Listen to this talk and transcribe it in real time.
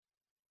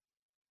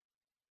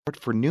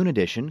Support for Noon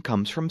Edition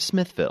comes from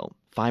Smithville,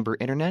 fiber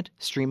internet,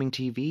 streaming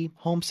TV,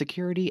 home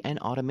security, and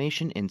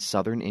automation in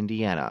southern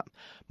Indiana.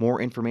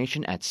 More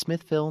information at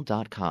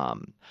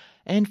smithville.com.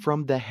 And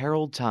from the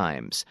Herald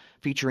Times,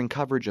 featuring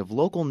coverage of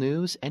local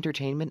news,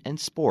 entertainment, and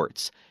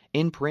sports,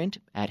 in print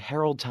at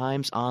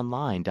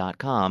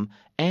heraldtimesonline.com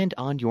and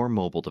on your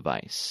mobile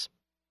device.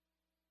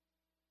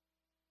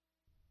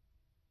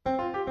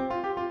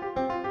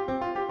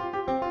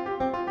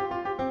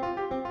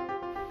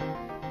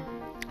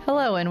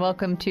 Hello and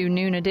welcome to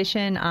Noon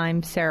Edition.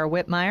 I'm Sarah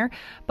Whitmire.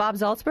 Bob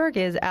Zaltzberg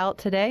is out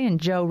today and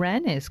Joe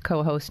Wren is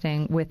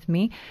co-hosting with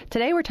me.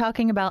 Today we're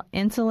talking about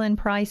insulin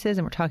prices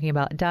and we're talking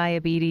about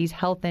diabetes,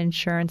 health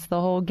insurance, the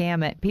whole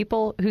gamut.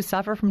 People who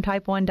suffer from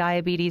type 1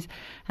 diabetes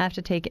have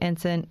to take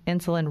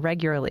insulin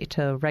regularly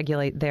to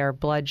regulate their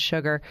blood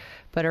sugar.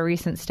 But a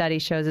recent study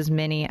shows as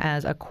many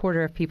as a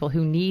quarter of people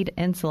who need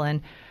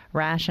insulin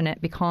ration it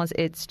because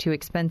it's too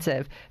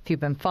expensive. If you've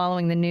been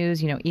following the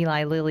news,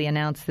 Eli Lilly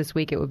announced this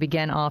week it would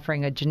begin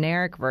offering a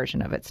generic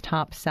version of its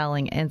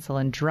top-selling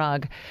insulin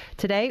drug.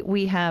 Today,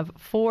 we have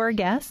 4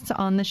 guests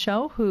on the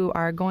show who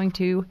are going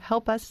to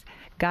help us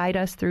guide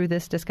us through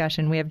this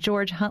discussion. We have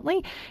George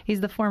Huntley.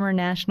 He's the former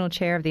national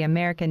chair of the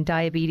American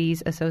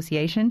Diabetes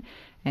Association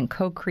and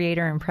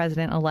co-creator and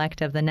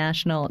president-elect of the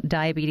National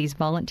Diabetes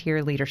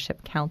Volunteer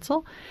Leadership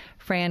Council.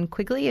 Fran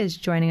Quigley is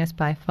joining us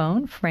by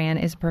phone. Fran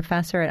is a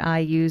professor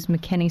at IU's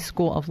McKinney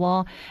School of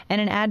Law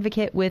and an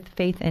advocate with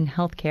Faith in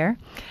Healthcare.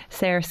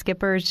 Sarah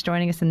Skipper is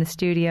joining us in the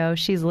studio.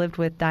 She's lived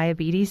with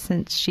diabetes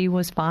since she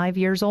was 5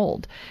 years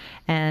old.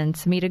 And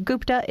Samita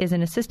Gupta is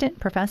an assistant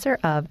professor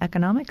of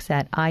economics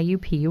at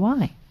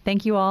IUPUI.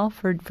 Thank you all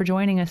for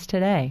joining us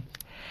today.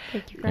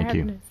 Thank you for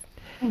having us.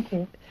 Thank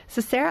you. So,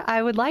 Sarah,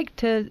 I would like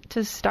to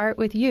start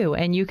with you,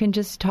 and you can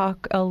just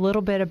talk a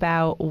little bit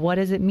about what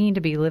does it mean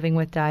to be living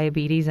with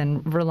diabetes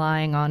and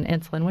relying on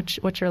insulin.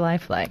 What's your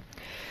life like?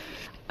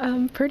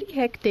 Pretty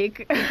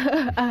hectic.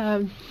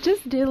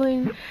 Just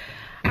dealing.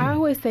 I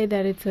always say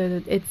that it's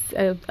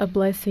a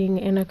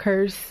blessing and a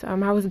curse.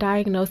 I was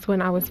diagnosed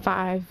when I was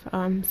 5,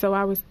 so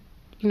I was.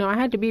 I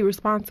had to be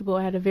responsible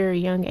at a very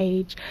young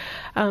age.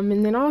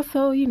 And then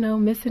also,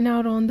 missing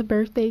out on the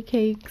birthday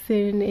cakes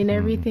and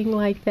everything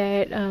like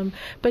that.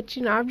 But,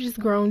 I've just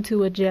grown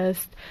to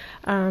adjust.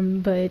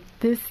 But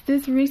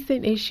this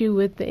recent issue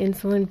with the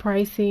insulin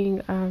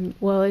pricing,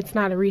 well, it's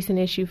not a recent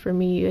issue for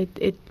me.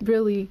 It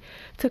really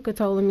took a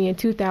toll on me in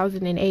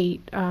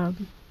 2008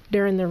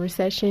 during the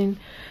recession.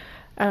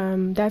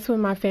 That's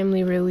when my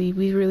family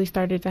we really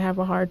started to have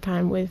a hard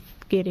time with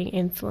getting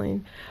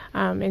insulin.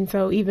 And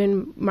so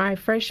even my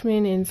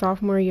freshman and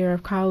sophomore year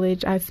of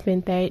college, I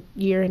spent that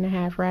year and a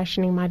half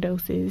rationing my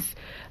doses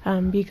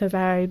because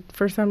I,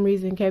 for some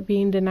reason, kept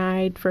being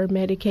denied for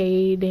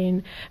Medicaid,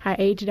 and I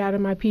aged out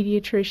of my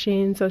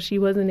pediatrician, so she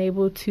wasn't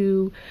able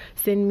to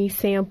send me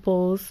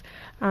samples.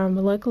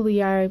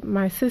 Luckily,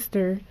 my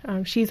sister,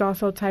 she's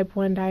also type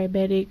 1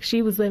 diabetic.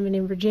 She was living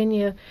in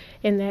Virginia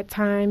in that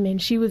time,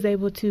 and she was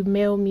able to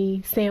mail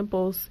me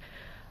samples.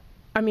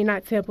 I mean,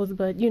 not samples,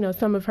 but,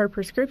 some of her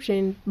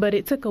prescription, but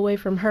it took away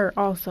from her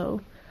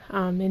also.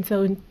 And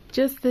so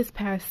just this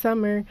past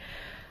summer,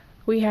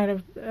 we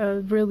had a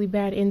really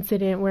bad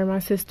incident where my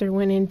sister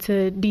went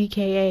into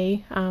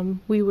DKA.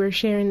 We were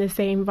sharing the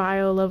same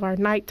vial of our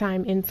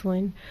nighttime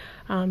insulin.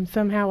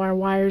 Somehow our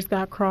wires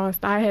got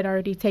crossed. I had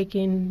already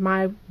taken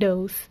my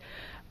dose.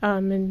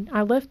 And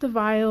I left the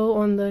vial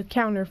on the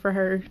counter for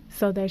her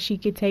so that she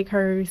could take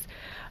hers.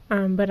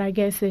 But I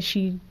guess that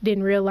she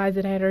didn't realize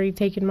that I had already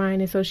taken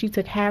mine, and so she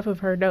took half of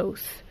her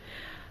dose.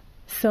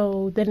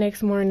 So the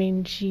next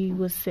morning, she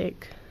was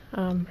sick.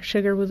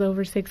 Sugar was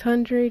over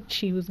 600.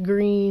 She was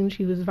green.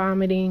 She was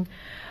vomiting.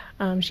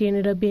 She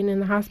ended up being in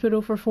the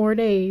hospital for 4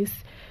 days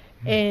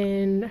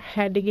and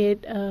had to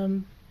get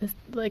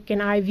like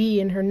an IV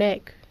in her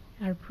neck.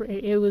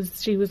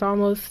 She was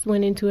almost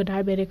went into a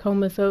diabetic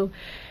coma. So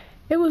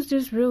it was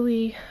just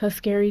really a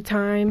scary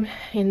time.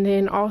 And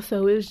then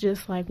also it was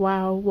just like,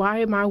 wow, why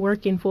am I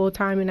working full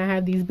time and I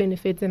have these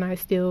benefits and I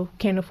still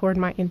can't afford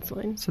my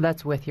insulin? So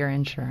that's with your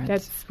insurance?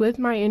 That's with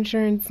my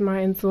insurance.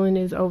 My insulin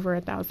is over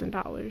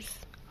 $1,000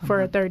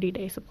 for a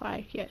 30-day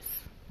supply, yes.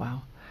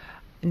 Wow.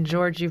 And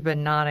George, you've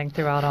been nodding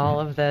throughout all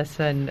of this,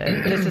 and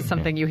this is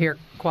something you hear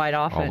quite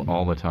often.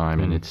 All the time,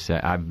 and it's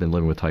I've been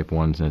living with type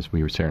 1s, as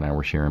Sarah and I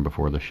were sharing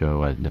before the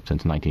show,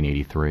 since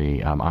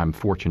 1983. I'm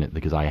fortunate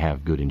because I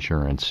have good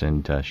insurance,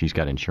 and she's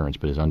got insurance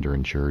but is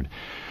underinsured.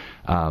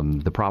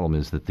 The problem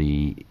is that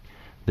the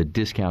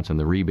discounts and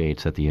the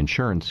rebates that the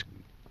insurance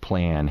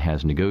plan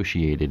has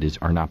negotiated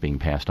are not being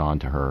passed on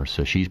to her.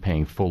 So she's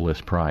paying full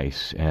list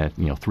price at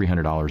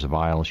 $300 a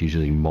vial. She's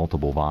using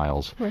multiple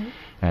vials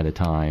at a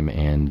time,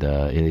 and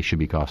they should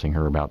be costing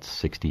her about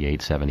 $68,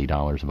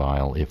 $70 a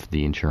vial if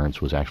the insurance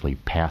was actually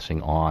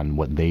passing on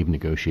what they've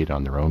negotiated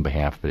on their own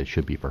behalf, but it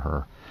should be for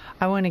her.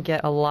 I want to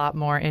get a lot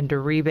more into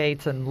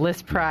rebates and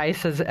list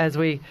price as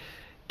we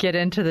get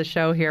into the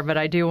show here, but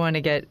I do want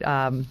to get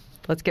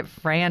let's get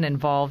Fran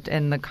involved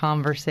in the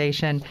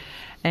conversation.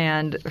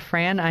 And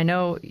Fran, I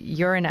know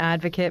you're an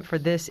advocate for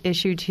this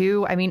issue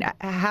too. I mean,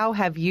 how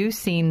have you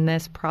seen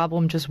this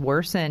problem just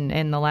worsen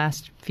in the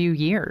last few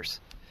years?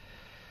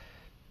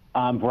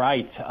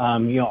 Right.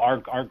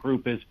 Our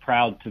group is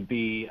proud to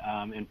be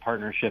in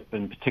partnership,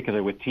 in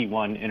particular with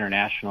T1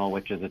 International,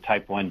 which is a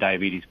type 1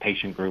 diabetes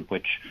patient group,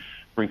 which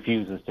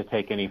refuses to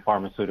take any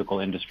pharmaceutical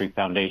industry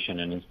foundation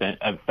and has been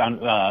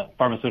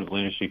pharmaceutical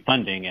industry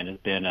funding, and has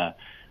been a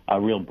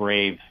real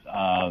brave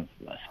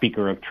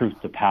speaker of truth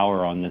to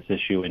power on this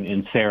issue.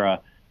 And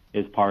Sarah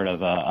is part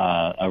of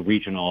a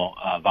regional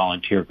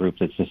volunteer group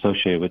that's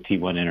associated with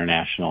T1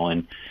 International.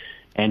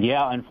 And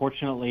yeah,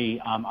 unfortunately,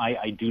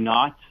 I do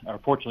not, or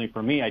fortunately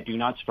for me, I do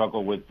not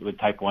struggle with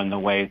type 1 the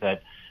way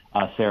that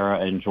Sarah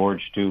and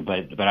George do.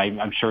 But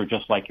I'm sure,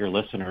 just like your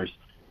listeners,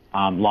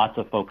 lots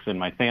of folks in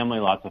my family,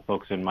 lots of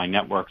folks in my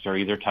networks are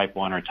either type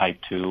 1 or type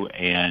 2.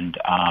 And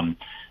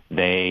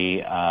they,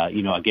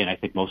 again, I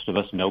think most of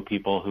us know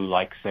people who,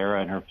 like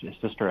Sarah and her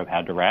sister, have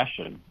had to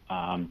ration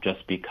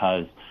just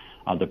because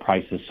the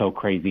price is so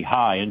crazy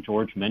high. And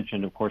George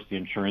mentioned, of course, the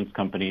insurance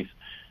companies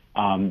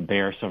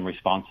bear some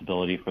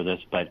responsibility for this,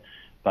 but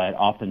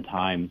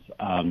oftentimes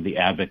the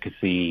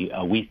advocacy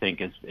we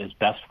think is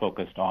best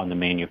focused on the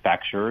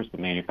manufacturers. The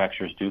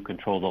manufacturers do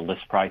control the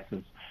list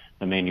prices.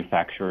 The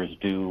manufacturers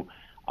do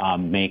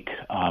make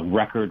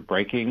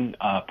record-breaking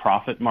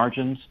profit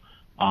margins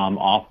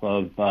off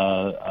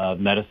of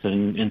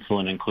medicine,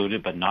 insulin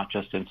included, but not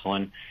just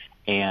insulin.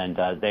 And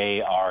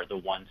they are the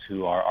ones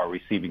who are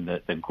receiving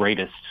the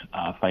greatest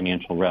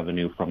financial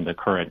revenue from the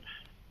current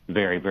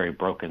very, very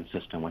broken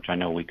system, which I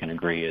know we can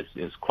agree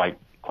is quite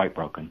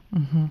broken.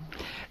 Mm-hmm.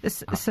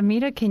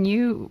 Samita,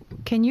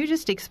 can you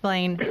just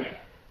explain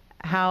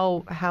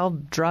how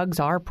drugs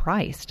are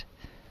priced?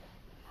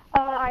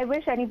 I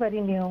wish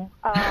anybody knew.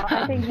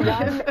 I think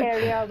one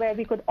area where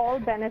we could all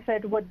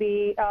benefit would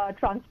be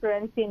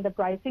transparency in the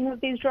pricing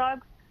of these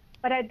drugs.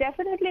 But I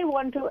definitely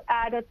want to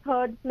add a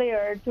third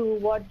player to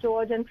what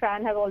George and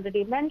Fran have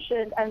already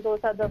mentioned, and those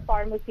are the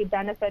pharmacy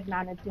benefit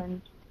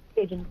management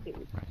agencies.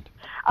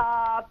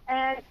 Right.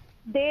 And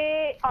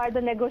they are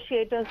the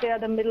negotiators. They are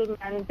the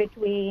middlemen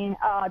between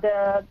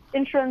the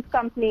insurance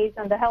companies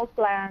and the health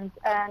plans,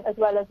 and as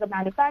well as the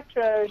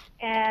manufacturers.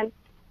 And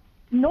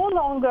no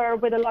longer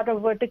with a lot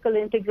of vertical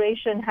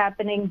integration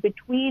happening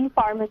between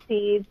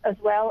pharmacies as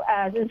well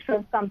as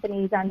insurance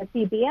companies and the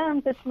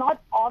PBMs, it's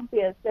not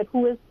obvious that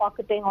who is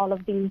pocketing all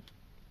of these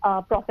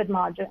profit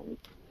margins.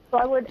 So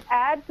I would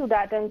add to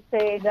that and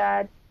say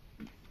that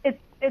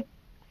it's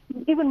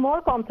even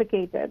more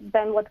complicated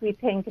than what we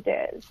think it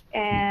is.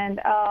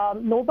 And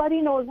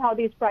nobody knows how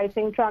these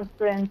pricing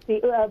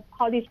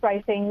how these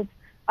pricings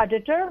are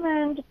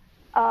determined,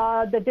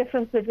 the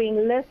difference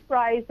between list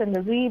price and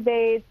the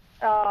rebates.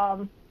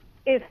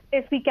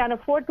 If we can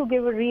afford to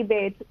give a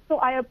rebate. So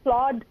I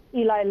applaud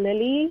Eli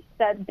Lilly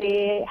that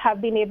they have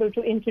been able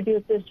to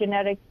introduce this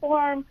generic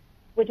form,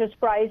 which is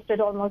priced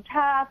at almost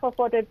half of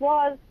what it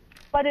was.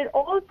 But it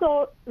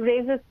also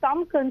raises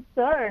some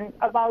concern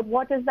about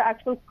what is the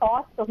actual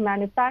cost of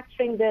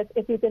manufacturing this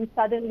if you can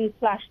suddenly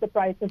slash the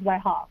prices by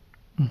half.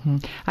 Mm-hmm.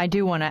 I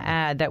do want to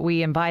add that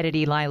we invited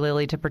Eli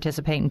Lilly to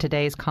participate in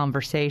today's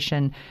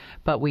conversation,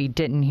 but we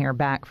didn't hear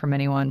back from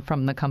anyone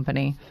from the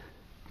company.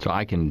 So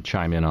I can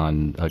chime in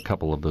on a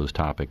couple of those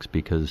topics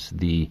because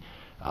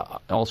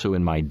also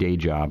in my day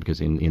job, because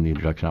in the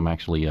introduction, I'm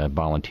actually a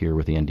volunteer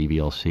with the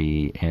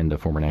NDVLC and the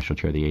former national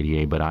chair of the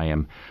ADA, but I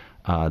am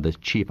the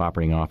chief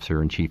operating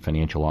officer and chief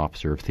financial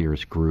officer of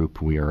Theris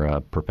Group. We are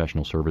a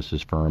professional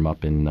services firm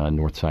up in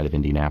north side of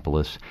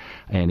Indianapolis.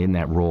 And in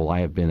that role, I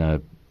have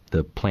been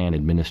the plan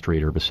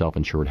administrator of a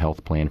self-insured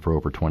health plan for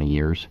over 20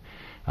 years.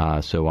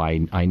 So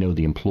I know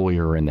the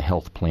employer and the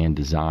health plan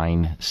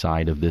design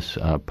side of this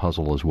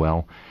puzzle as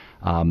well.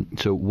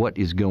 So what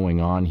is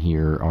going on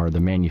here are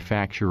the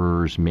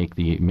manufacturers make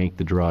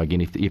the drug,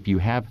 and if you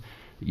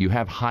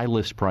have high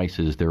list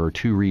prices, there are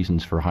two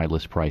reasons for high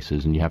list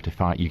prices, and you got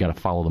to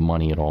follow the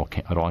money in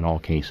all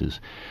cases.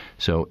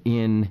 So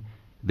in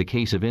the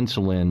case of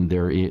insulin,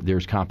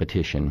 there's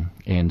competition,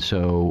 and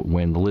so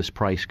when the list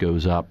price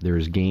goes up,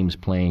 there's games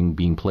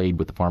being played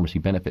with the pharmacy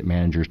benefit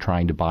managers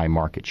trying to buy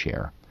market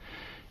share.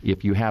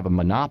 If you have a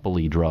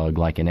monopoly drug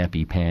like an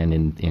EpiPen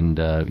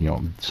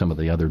and some of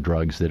the other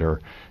drugs that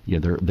are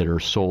that are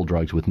sole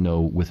drugs with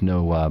no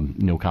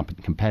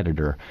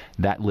competitor,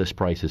 that list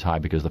price is high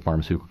because the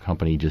pharmaceutical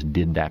company just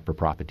did that for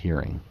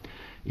profiteering.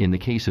 In the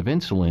case of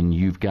insulin,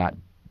 you've got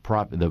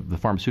the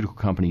pharmaceutical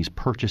companies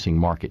purchasing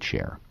market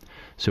share.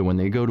 So when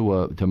they go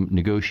to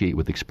negotiate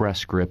with Express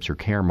Scripts or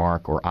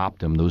Caremark or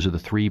Optum, those are the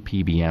three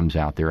PBMs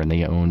out there, and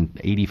they own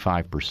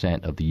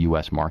 85% of the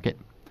U.S. market.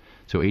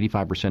 So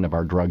 85% of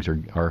our drugs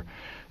are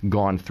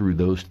gone through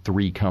those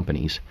three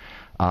companies.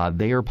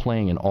 They are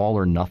playing an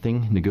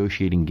all-or-nothing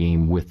negotiating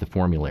game with the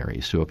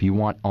formularies. So if you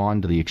want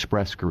onto the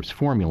Express Scripts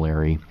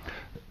formulary,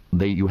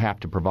 you have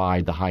to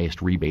provide the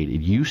highest rebate.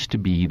 It used to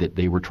be that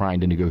they were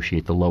trying to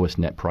negotiate the lowest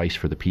net price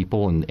for the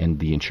people, and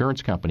the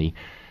insurance company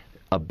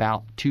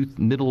about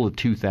middle of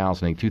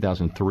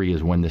 2003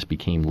 is when this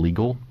became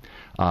legal.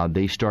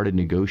 They started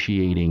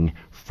negotiating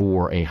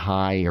for a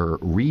higher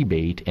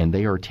rebate, and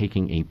they are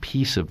taking a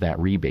piece of that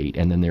rebate,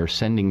 and then they're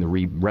sending the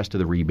rest of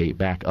the rebate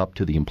back up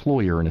to the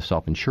employer in a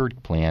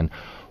self-insured plan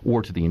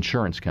or to the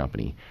insurance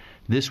company.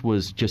 This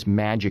was just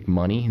magic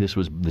money. This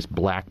was this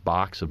black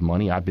box of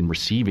money. I've been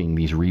receiving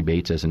these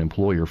rebates as an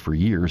employer for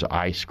years.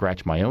 I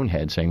scratch my own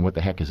head saying, what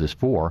the heck is this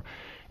for?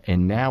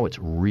 And now it's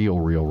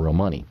real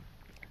money.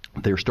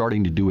 They're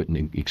starting to do it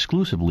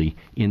exclusively.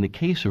 In the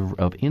case of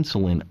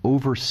insulin,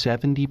 over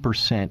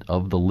 70%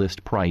 of the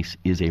list price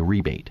is a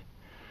rebate.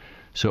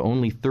 So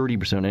only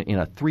 30% in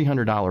a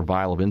 $300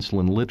 vial of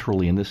insulin,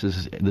 literally, and this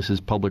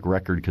is public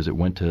record because it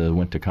went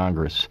to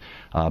Congress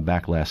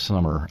back last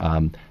summer.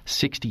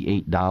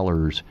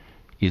 $68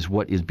 is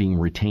what is being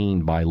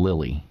retained by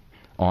Lilly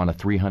on a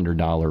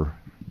 $300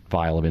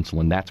 vial of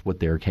insulin. That's what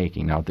they're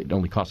taking. Now, it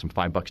only costs them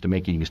 $5 to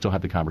make it. You can still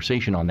have the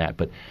conversation on that,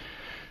 but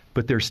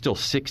there's still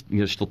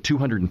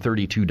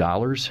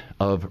 $232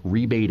 of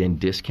rebate and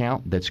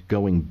discount that's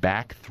going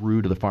back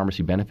through to the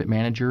pharmacy benefit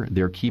manager.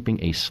 They're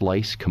keeping a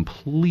slice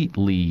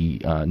completely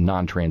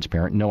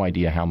non-transparent, no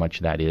idea how much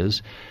that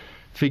is.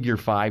 Figure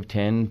 5,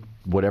 10,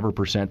 whatever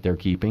percent they're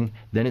keeping.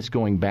 Then it's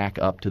going back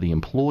up to the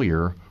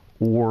employer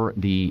or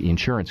the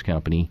insurance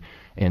company,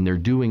 and they're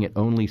doing it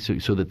only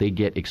so that they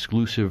get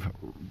exclusive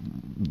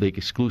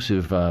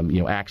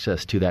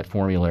access to that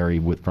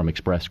formulary from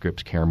Express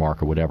Scripts,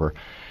 Caremark, or whatever.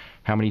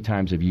 How many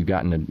times have you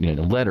gotten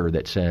a letter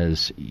that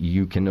says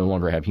you can no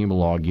longer have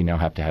Humalog, you now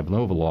have to have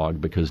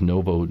Novolog because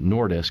Novo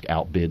Nordisk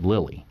outbid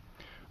Lilly?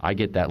 I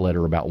get that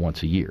letter about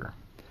once a year.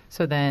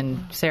 So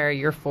then, Sarah,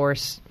 you're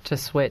forced to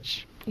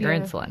switch your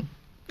insulin.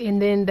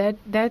 And then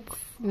that's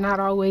not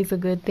always a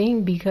good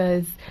thing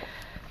because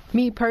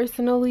me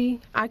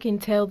personally, I can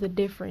tell the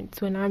difference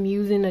when I'm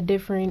using a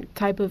different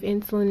type of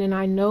insulin and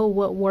I know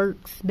what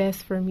works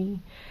best for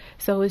me.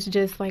 So it's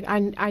just like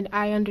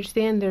I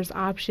understand there's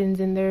options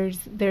and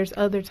there's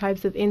other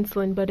types of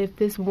insulin, but if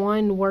this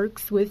one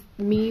works with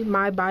me,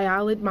 my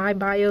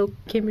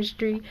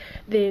biochemistry,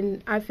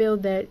 then I feel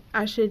that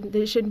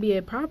there shouldn't be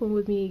a problem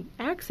with me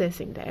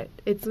accessing that.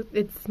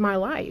 It's my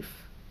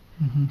life.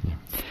 Mm-hmm.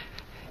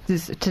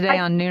 Today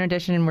on Noon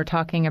Edition, we're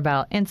talking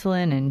about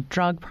insulin and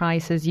drug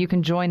prices. You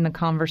can join the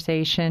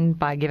conversation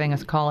by giving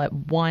us a call at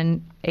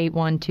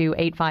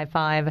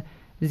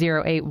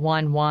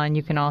 1-812-855-0811.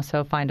 You can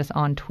also find us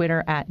on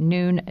Twitter at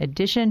Noon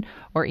Edition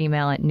or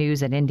email at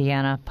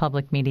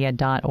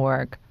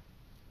news@indianapublicmedia.org.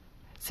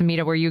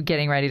 Samita, were you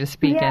getting ready to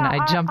speak? Yeah, and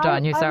I jumped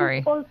on you.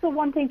 Sorry. I was also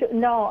wanting to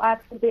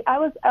absolutely. I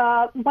was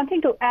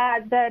wanting to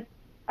add that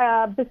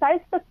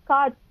besides the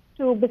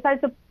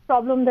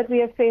problem that we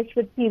have faced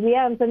with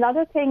PBMs,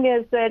 another thing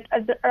is that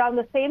around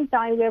the same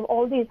time we have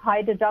all these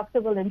high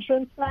deductible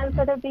insurance plans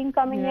that have been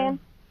coming in.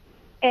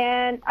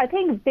 And I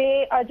think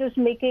they are just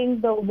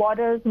making the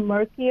waters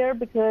murkier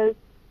because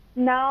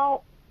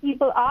now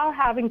people are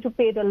having to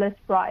pay the list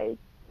price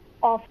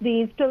of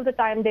these till the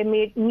time they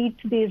meet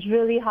these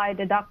really high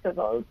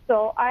deductibles.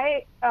 So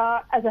I,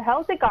 as a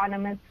health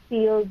economist,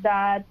 feel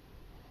that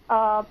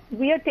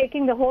we are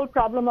taking the whole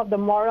problem of the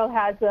moral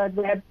hazard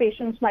where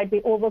patients might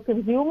be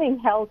over-consuming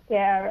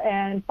healthcare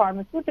and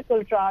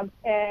pharmaceutical drugs,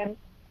 and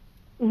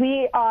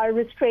we are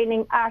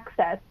restraining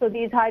access. So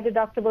these high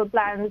deductible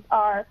plans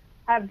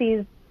have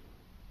these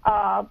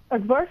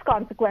adverse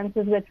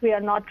consequences which we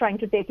are not trying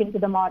to take into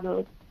the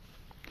model.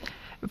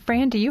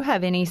 Fran, do you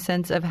have any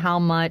sense of how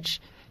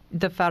much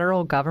the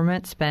federal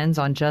government spends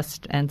on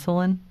just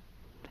insulin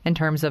in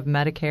terms of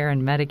Medicare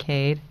and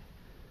Medicaid?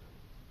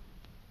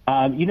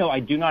 I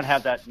do not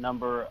have that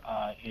number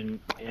in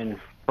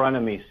front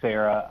of me,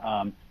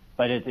 Sarah,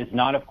 but it's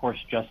not, of course,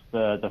 just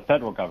the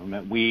federal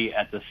government. We,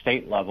 at the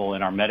state level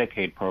in our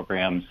Medicaid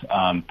programs,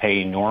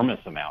 pay enormous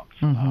amounts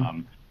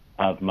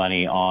of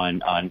money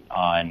on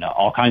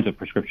all kinds of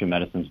prescription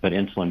medicines, but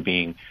insulin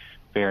being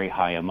very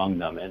high among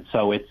them. And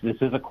so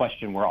this is a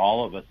question where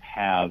all of us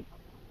have,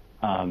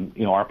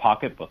 our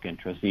pocketbook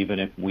interest, even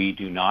if we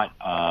do not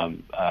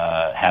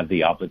have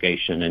the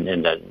obligation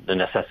and the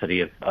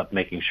necessity of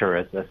making sure,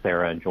 as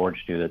Sarah and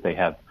George do, that they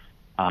have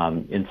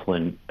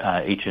insulin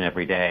each and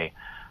every day.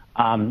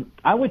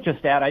 I would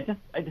just add, I just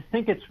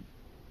think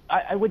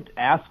I would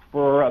ask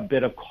for a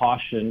bit of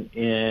caution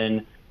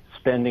in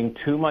spending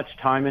too much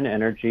time and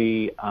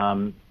energy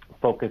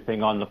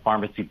focusing on the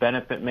pharmacy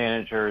benefit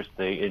managers,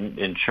 the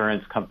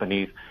insurance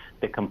companies,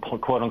 the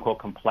quote-unquote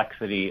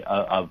complexity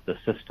of the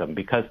system,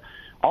 because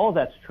all of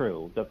that's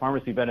true. The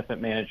pharmacy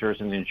benefit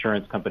managers and the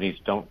insurance companies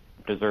don't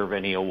deserve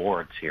any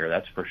awards here,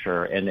 that's for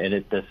sure, and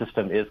the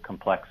system is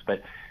complex.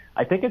 But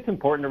I think it's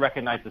important to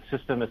recognize the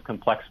system is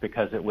complex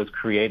because it was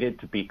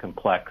created to be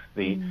complex.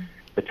 The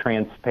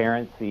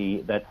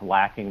transparency that's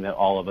lacking that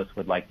all of us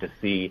would like to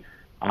see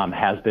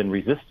has been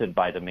resisted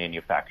by the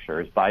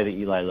manufacturers, by the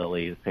Eli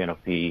Lilly,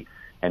 Sanofi,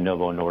 and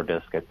Novo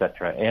Nordisk, et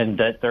cetera, and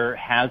that there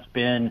has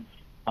been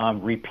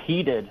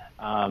repeated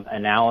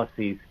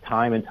analyses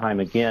time and time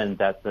again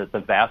that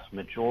the vast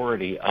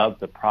majority of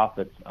the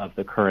profits of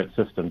the current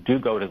system do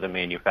go to the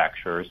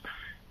manufacturers,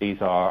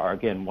 These are,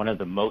 again, one of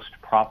the most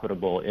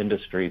profitable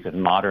industries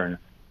in modern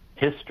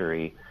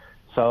history.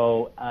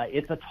 So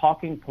it's a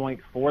talking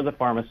point for the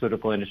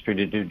pharmaceutical industry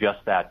to do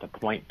just that, to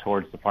point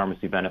towards the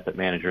pharmacy benefit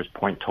managers,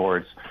 point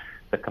towards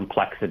the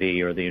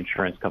complexity or the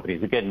insurance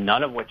companies. Again,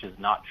 none of which is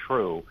not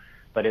true,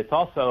 but it's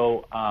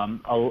also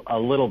a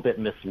little bit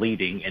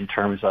misleading in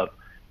terms of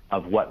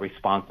what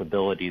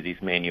responsibility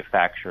these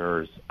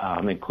manufacturers,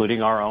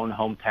 including our own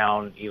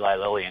hometown Eli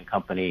Lilly and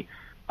Company,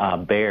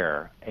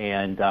 bear.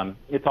 And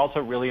it's also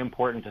really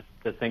important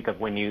to think of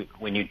when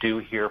you do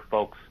hear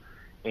folks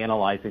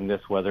analyzing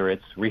this, whether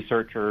it's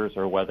researchers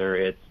or whether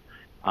it's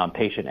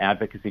patient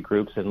advocacy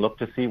groups, and look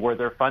to see where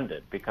they're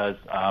funded, because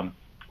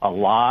a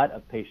lot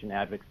of patient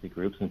advocacy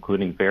groups,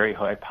 including very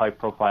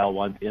high-profile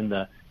ones in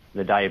the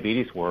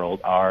diabetes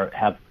world,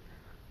 have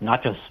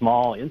not just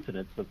small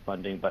incidents of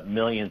funding, but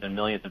millions and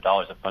millions of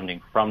dollars of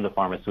funding from the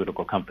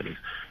pharmaceutical companies.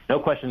 No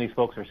question these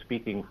folks are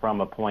speaking from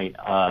a place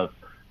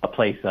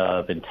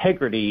of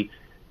integrity,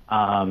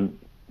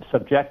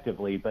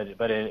 subjectively,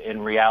 but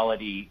in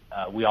reality,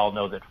 we all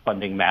know that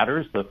funding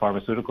matters. The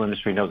pharmaceutical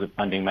industry knows that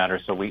funding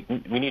matters, so we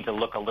need to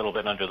look a little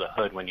bit under the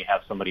hood when you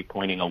have somebody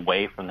pointing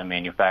away from the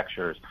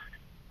manufacturers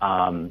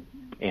and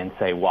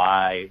say,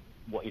 why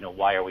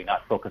are we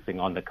not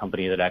focusing on the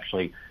company that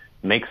actually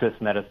makes this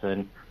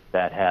medicine,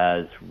 that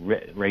has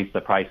raised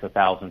the price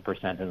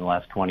 1,000% in the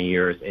last 20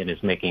 years and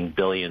is making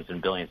billions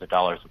and billions of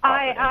dollars of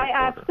profit. I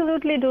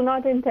absolutely do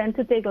not intend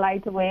to take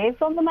light away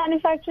from the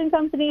manufacturing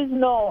companies.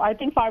 No, I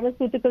think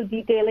pharmaceutical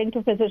detailing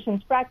to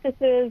physicians'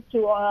 practices,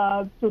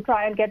 to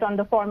try and get on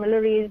the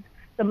formularies,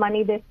 the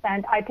money they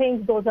spend, I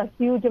think those are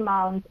huge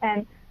amounts.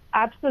 And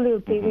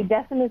absolutely, we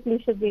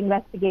definitely should be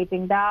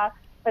investigating that.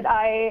 But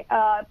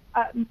my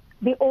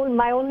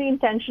only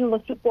intention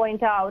was to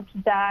point out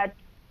that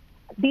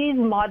these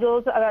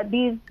models,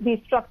 these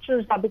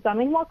structures are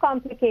becoming more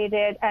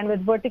complicated, and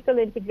with vertical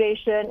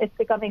integration, it's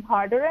becoming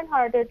harder and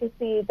harder to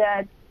see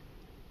that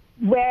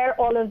where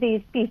all of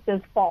these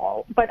pieces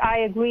fall. But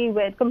I agree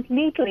with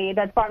completely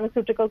that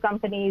pharmaceutical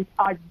companies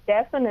are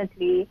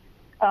definitely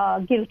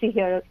guilty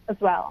here as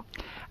well.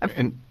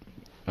 And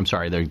I'm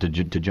sorry to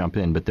jump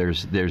in, but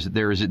there's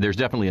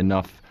definitely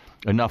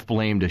enough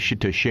blame to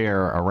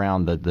share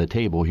around the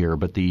table here.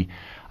 But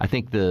I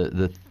think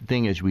the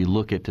thing is, we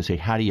look at to say,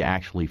 how do you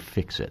actually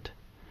fix it?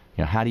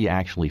 How do you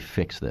actually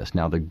fix this?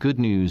 Now, the good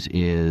news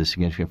is,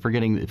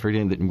 forgetting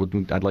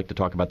that I'd like to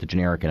talk about the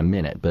generic in a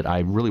minute, but I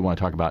really want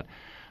to talk about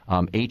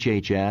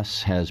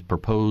HHS has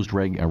proposed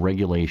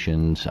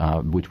regulations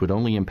which would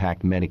only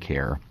impact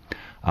Medicare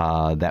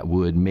that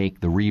would make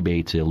the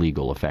rebates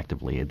illegal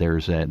effectively.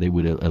 They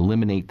would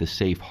eliminate the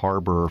safe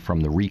harbor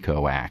from the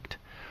RICO Act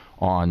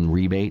on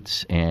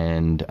rebates,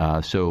 and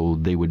so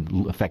they would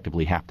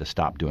effectively have to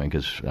stop doing,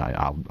 because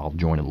I'll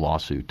join a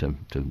lawsuit to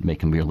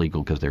make them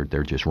illegal because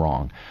they're just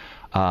wrong.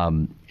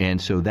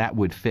 And so that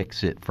would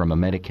fix it from a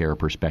Medicare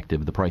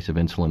perspective. The price of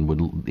insulin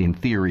would, in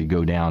theory,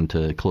 go down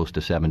to close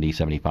to $70,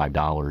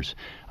 $75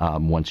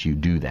 once you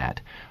do that.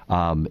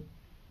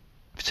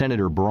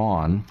 Senator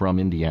Braun from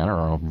Indiana,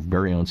 our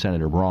very own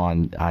Senator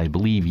Braun, I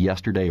believe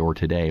yesterday or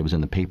today, it was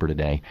in the paper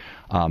today,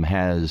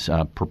 has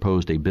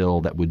proposed a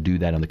bill that would do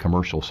that on the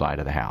commercial side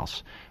of the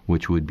House,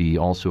 which would be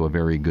also a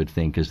very good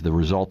thing, because the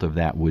result of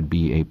that would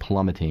be a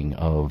plummeting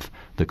of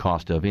the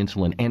cost of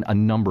insulin and a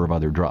number of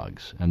other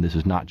drugs. And this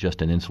is not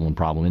just an insulin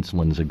problem.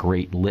 Insulin is a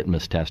great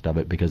litmus test of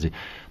it, because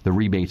the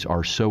rebates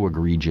are so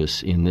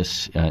egregious in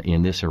this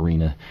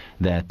arena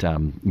that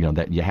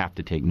that you have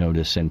to take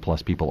notice. And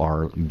plus, people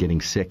are getting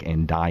sick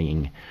and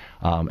dying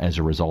as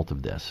a result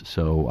of this.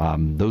 So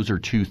those are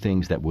two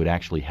things that would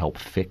actually help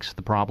fix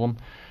the problem,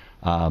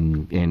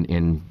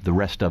 and the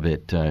rest of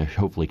it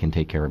hopefully can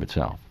take care of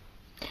itself.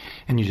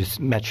 And you just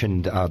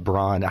mentioned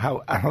Braun.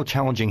 How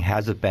challenging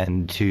has it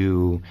been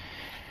to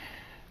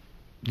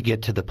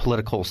get to the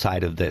political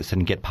side of this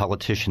and get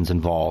politicians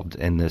involved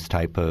in this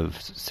type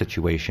of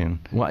situation?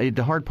 Well,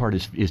 the hard part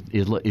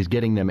is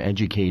getting them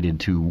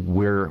educated to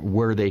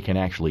where they can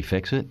actually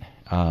fix it,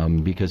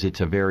 because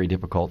it's a very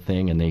difficult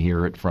thing, and they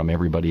hear it from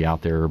everybody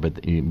out there.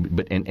 But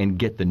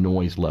get the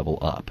noise level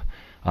up.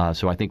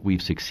 So I think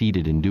we've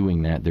succeeded in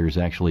doing that. There's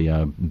actually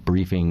a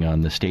briefing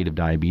on the state of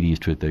diabetes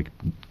to the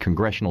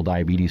Congressional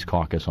Diabetes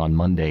Caucus on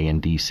Monday in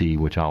D.C.,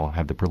 which I'll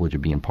have the privilege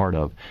of being part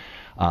of.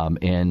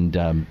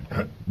 And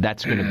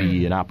that's going to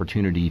be an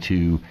opportunity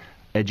to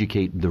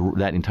educate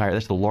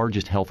that's the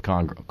largest health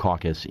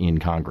caucus in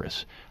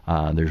Congress.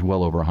 There's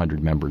well over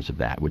 100 members of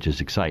that, which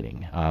is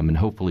exciting. And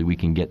hopefully we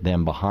can get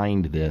them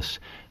behind this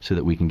so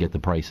that we can get the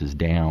prices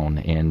down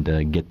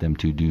and get them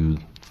to do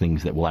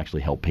things that will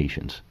actually help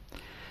patients.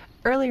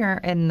 Earlier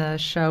in the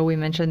show, we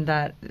mentioned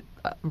that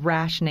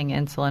rationing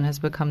insulin has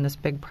become this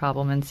big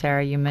problem. And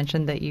Sarah, you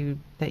mentioned that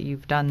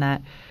you've done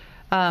that.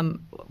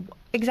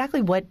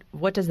 Exactly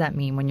what does that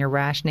mean when you're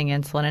rationing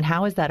insulin, and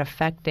how is that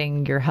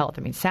affecting your health?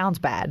 I mean, it sounds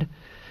bad.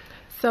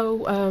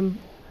 So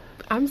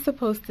I'm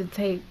supposed to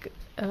take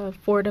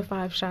 4 to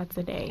 5 shots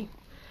a day.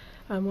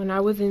 When I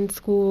was in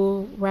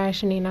school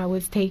rationing, I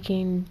was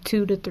taking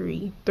 2 to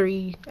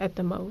 3 at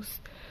the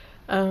most.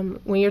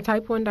 When you're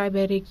type 1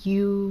 diabetic,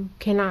 you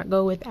cannot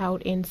go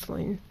without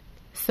insulin.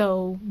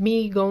 So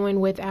me going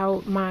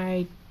without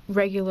my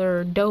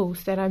regular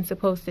dose that I'm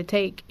supposed to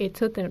take, it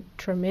took a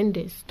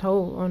tremendous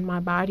toll on my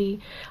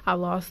body. I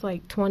lost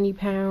like 20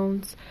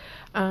 pounds.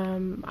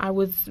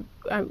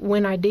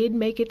 When I did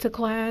make it to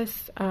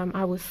class,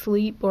 I would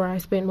sleep or I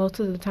spent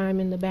most of the time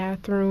in the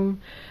bathroom.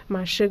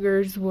 My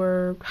sugars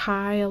were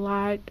high a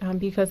lot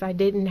because I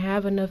didn't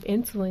have enough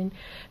insulin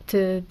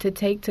to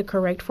take to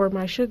correct for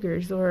my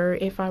sugars. Or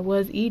if I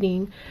was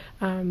eating,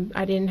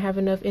 I didn't have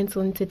enough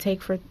insulin to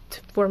take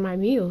for my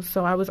meals.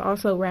 So I was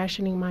also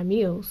rationing my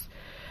meals.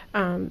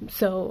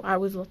 So I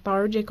was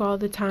lethargic all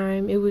the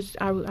time. I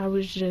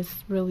was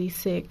just really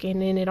sick.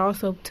 And then it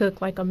also took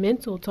like a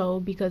mental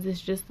toll because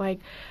it's just like,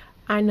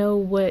 I know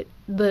what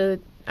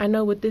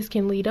this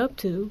can lead up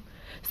to.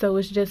 So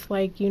it's just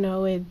like,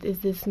 is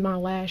this my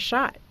last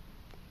shot?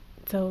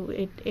 So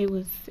it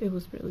was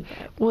really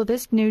bad. Well,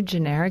 this new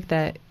generic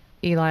that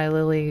Eli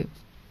Lilly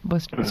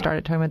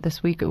started talking about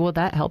this week, will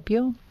that help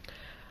you?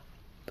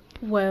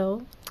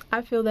 Well,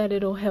 I feel that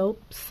it'll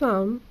help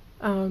some.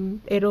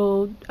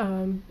 It'll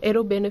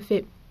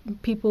benefit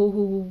people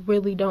who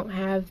really don't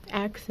have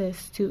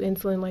access to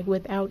insulin, like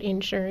without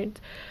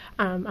insurance.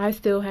 I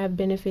still have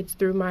benefits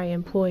through my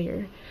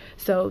employer,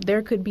 so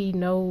there could be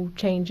no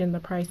change in the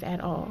price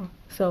at all.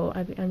 So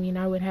I mean,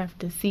 I would have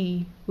to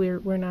see. We're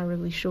not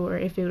really sure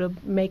if it will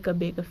make a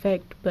big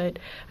effect, but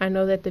I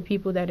know that the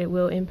people that it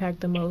will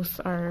impact the most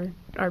are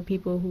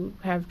people who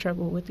have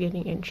trouble with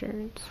getting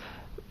insurance.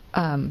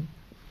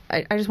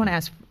 I just want to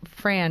ask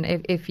Fran,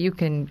 if you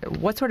can,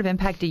 what sort of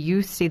impact do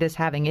you see this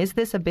having? Is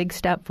this a big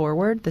step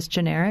forward, this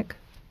generic?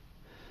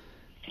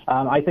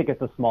 I think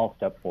it's a small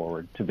step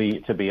forward. To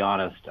be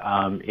honest,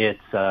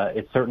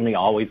 it's certainly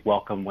always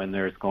welcome when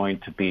there's going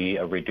to be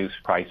a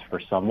reduced price for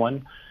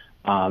someone.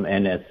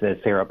 And as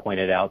Sarah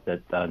pointed out,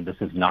 that this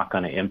is not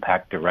going to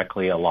impact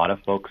directly a lot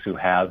of folks who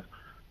have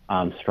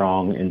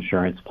strong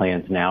insurance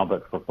plans now,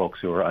 but for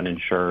folks who are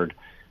uninsured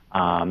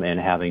and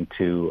having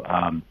to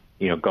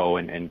go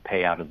and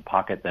pay out of the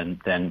pocket, then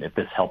if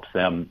this helps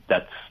them,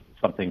 that's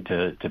something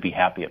to be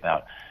happy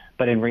about.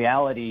 But in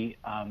reality,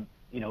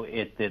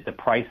 the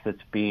price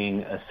that's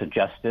being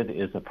suggested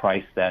is a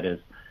price that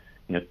is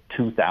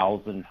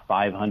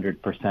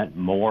 2,500%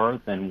 more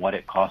than what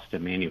it costs to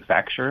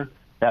manufacture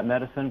that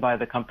medicine by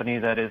the company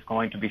that is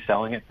going to be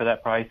selling it for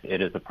that price.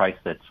 It is a price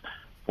that's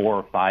 4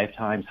 or 5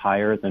 times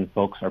higher than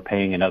folks are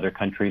paying in other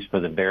countries for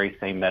the very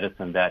same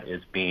medicine that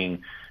is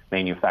being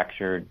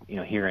manufactured,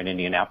 here in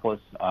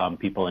Indianapolis.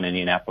 People in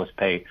Indianapolis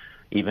pay,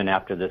 even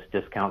after this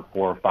discount,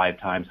 4 or 5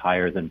 times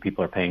higher than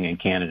people are paying in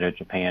Canada,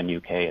 Japan,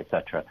 UK,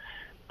 etc.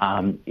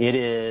 It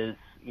is,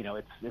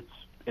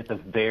 it's a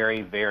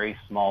very, very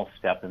small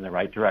step in the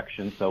right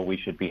direction. So we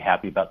should be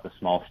happy about the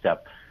small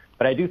step.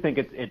 But I do think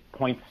it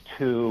points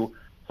to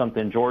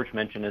something George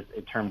mentioned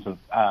in terms of,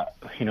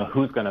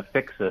 who's going to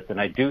fix this.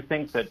 And I do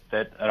think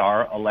that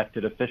our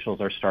elected officials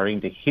are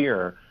starting to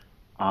hear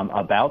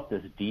about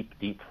this deep,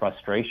 deep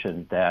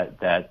frustration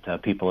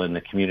that people in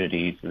the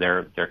communities,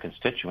 their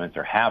constituents,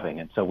 are having.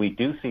 And so we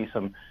do see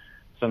some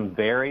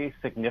very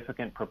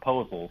significant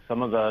proposals.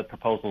 Some of the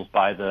proposals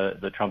by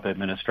the Trump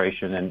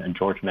administration, and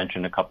George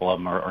mentioned a couple of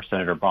them, or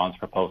Senator Braun's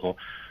proposal.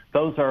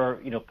 Those are,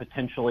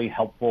 potentially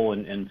helpful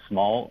in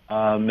small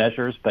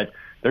measures, but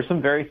there's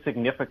some very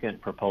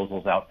significant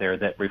proposals out there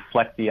that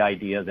reflect the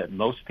idea that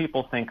most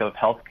people think of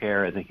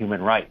healthcare as a human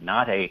right,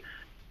 not a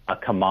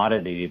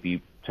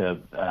commodity to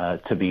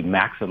be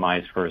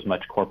maximized for as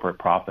much corporate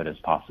profit as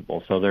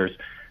possible. So there's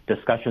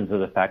discussions of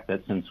the fact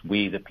that since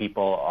we, the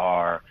people,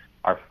 are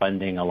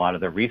funding a lot of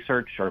the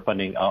research, or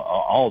funding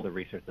all of the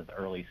research at the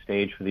early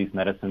stage for these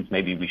medicines,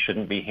 maybe we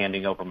shouldn't be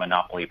handing over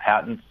monopoly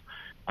patents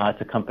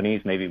to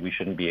companies. Maybe we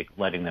shouldn't be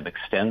letting them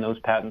extend those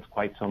patents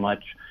quite so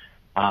much.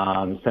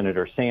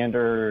 Senator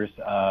Sanders,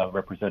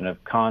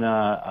 Representative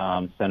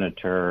Khanna,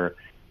 Senator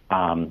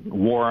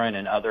Warren,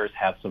 and others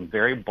have some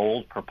very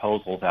bold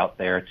proposals out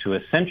there to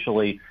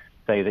essentially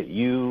say that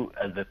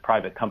the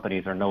private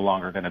companies, are no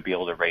longer going to be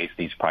able to raise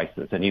these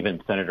prices. And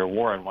even Senator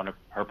Warren, one of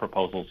her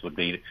proposals would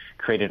be to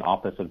create an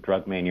Office of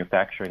Drug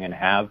Manufacturing and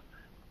have,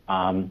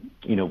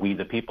 we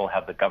the people,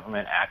 have the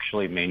government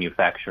actually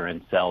manufacture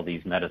and sell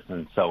these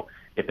medicines. So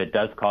if it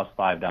does cost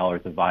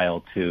 $5 a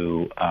vial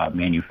to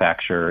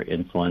manufacture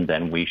insulin,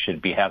 then we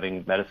should be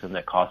having medicine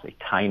that costs a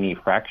tiny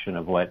fraction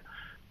of what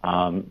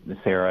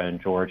Sarah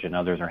and George and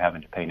others are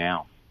having to pay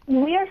now.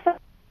 We are so.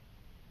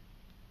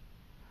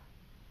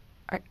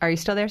 Are you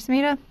still there,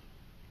 Samita?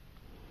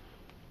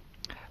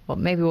 Well,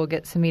 maybe we'll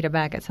get Samita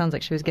back. It sounds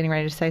like she was getting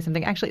ready to say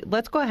something. Actually,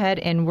 let's go ahead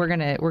and we're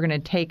gonna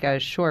take a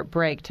short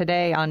break.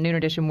 Today on Noon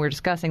Edition, we're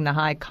discussing the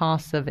high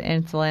costs of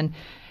insulin.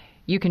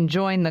 You can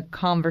join the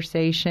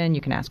conversation.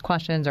 You can ask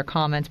questions or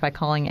comments by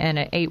calling in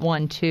at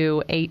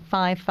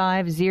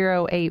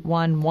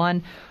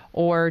 812-855-0811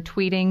 or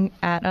tweeting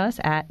at us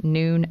at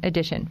Noon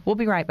Edition. We'll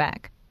be right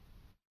back.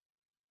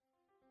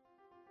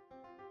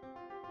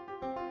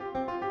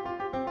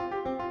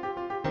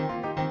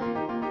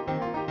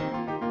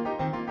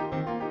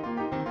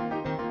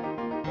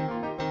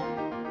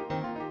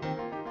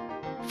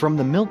 From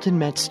the Milton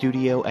Met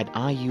studio at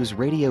IU's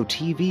Radio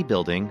TV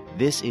building,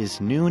 this is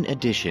Noon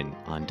Edition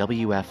on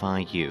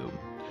WFIU.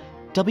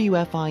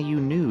 WFIU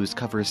News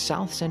covers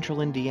South Central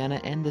Indiana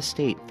and the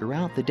state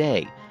throughout the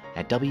day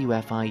at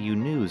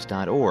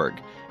WFIUnews.org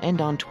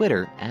and on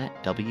Twitter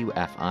at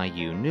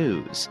WFIU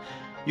News.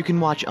 You can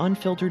watch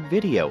unfiltered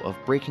video of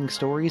breaking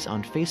stories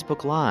on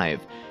Facebook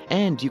Live,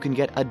 and you can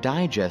get a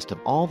digest of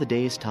all the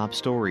day's top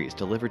stories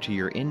delivered to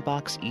your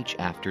inbox each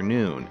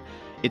afternoon.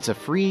 It's a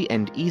free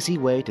and easy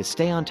way to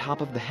stay on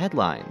top of the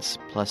headlines,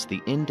 plus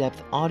the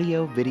in-depth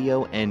audio,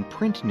 video, and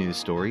print news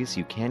stories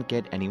you can't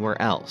get anywhere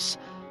else.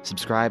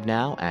 Subscribe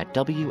now at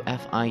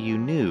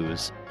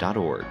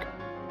WFIUnews.org.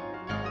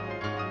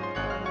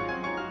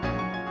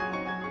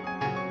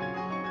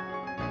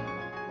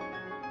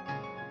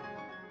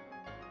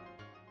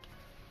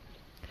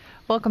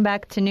 Welcome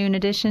back to Noon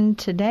Edition.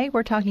 Today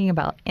we're talking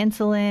about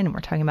insulin, we're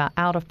talking about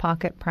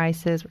out-of-pocket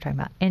prices, we're talking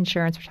about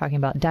insurance, we're talking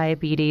about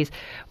diabetes.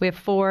 We have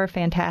four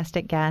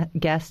fantastic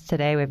guests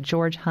today. We have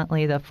George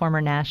Huntley, the former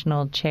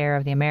national chair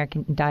of the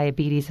American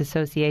Diabetes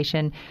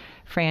Association,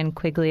 Fran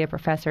Quigley, a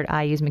professor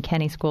at IU's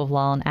McKinney School of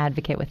Law and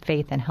advocate with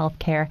faith in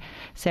healthcare,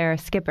 Sarah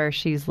Skipper,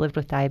 she's lived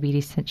with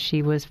diabetes since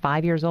she was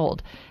 5 years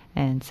old,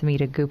 and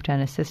Samita Gupta,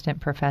 an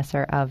assistant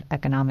professor of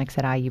economics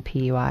at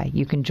IUPUI.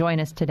 You can join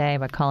us today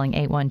by calling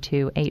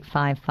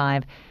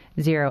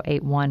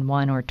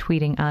 812-855-0811 or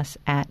tweeting us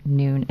at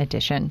Noon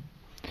Edition.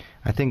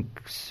 I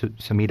think,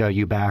 Samita, are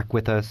you back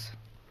with us?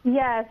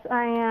 Yes,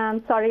 I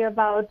am. Sorry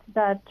about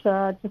that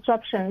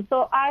disruption.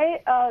 So I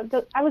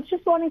was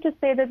just wanting to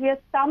say that we are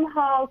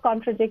somehow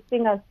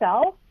contradicting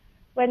ourselves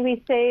when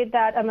we say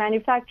that a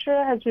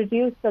manufacturer has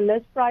reduced the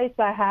list price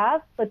by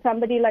half, but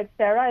somebody like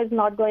Sarah is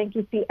not going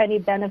to see any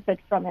benefit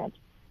from it.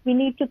 We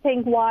need to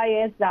think,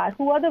 why is that?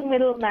 Who are the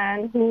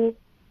middlemen who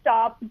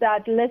stop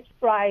that list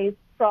price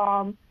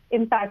from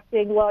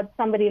impacting what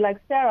somebody like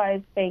Sarah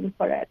is paying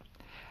for it?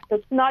 So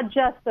it's not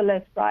just the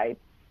list price.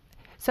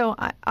 So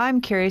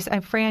I'm curious,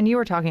 Fran, you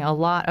were talking a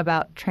lot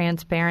about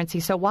transparency.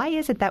 So why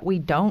is it that we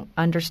don't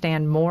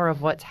understand more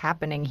of what's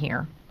happening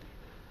here?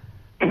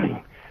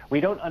 We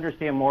don't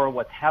understand more of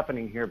what's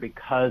happening here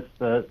because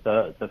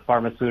the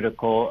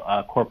pharmaceutical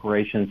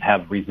corporations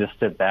have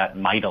resisted that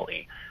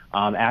mightily.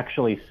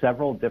 Actually,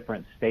 several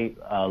different state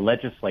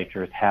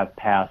legislatures have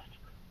passed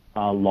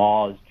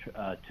laws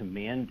to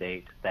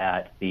mandate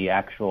that the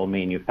actual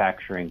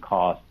manufacturing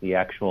cost, the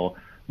actual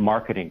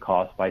marketing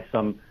cost, by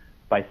some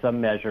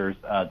measures,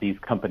 these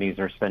companies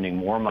are spending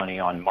more money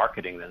on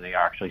marketing than they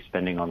are actually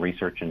spending on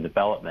research and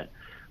development.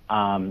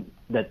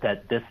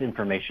 That this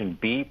information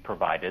be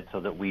provided so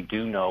that we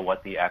do know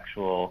what the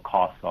actual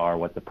costs are,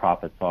 what the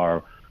profits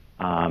are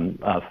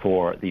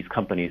for these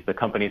companies. The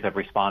companies have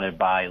responded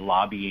by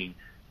lobbying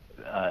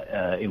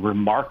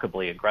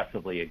remarkably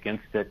aggressively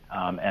against it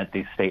at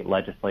the state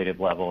legislative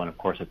level and, of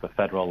course, at the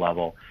federal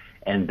level.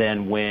 And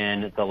then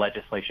when the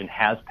legislation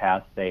has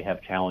passed, they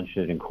have challenged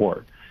it in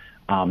court.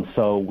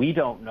 So we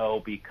don't know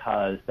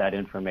because that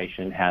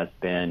information has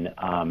been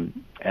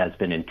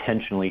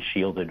intentionally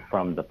shielded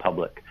from the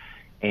public.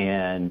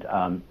 And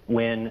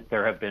when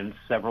there have been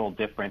several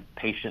different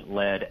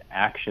patient-led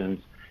actions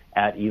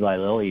at Eli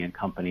Lilly and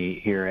Company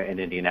here in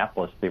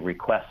Indianapolis, the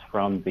request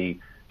from the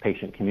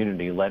patient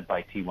community led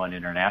by T1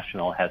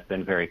 International has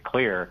been very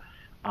clear.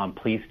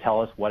 Please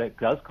tell us what it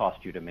does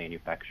cost you to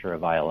manufacture a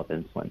vial of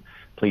insulin.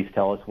 Please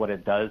tell us what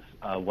it does,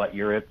 what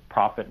your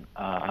profit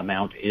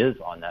amount is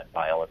on that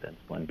vial of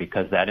insulin,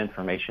 because that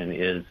information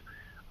is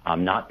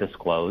not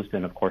disclosed.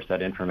 And, of course,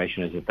 that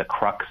information is at the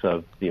crux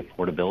of the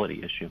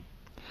affordability issue.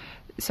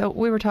 So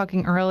we were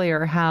talking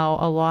earlier how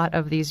a lot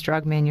of these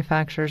drug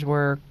manufacturers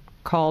were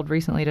called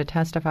recently to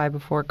testify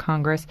before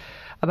Congress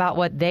about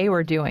what they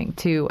were doing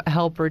to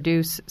help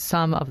reduce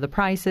some of the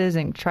prices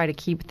and try to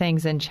keep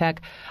things in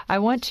check. I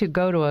want to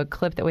go to a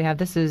clip that we have.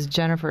 This is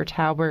Jennifer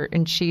Taubert,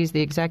 and she's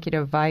the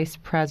Executive Vice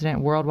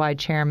President, Worldwide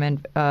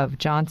Chairman of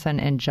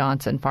Johnson &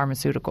 Johnson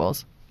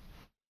Pharmaceuticals.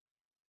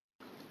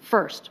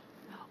 First,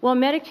 while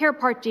Medicare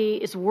Part D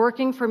is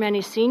working for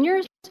many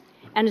seniors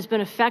and has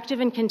been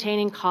effective in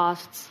containing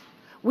costs,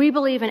 we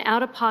believe an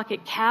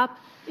out-of-pocket cap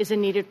is a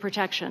needed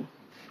protection.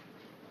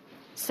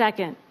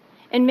 Second,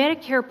 in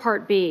Medicare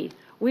Part B,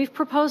 we've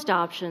proposed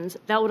options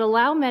that would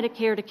allow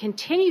Medicare to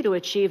continue to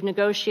achieve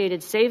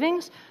negotiated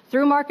savings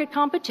through market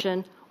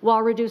competition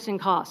while reducing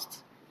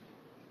costs.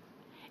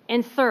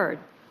 And third,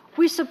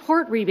 we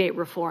support rebate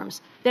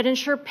reforms that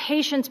ensure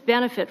patients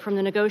benefit from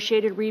the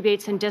negotiated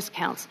rebates and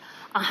discounts,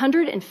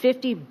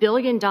 $150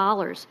 billion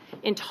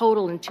in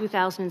total in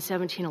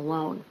 2017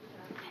 alone.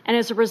 And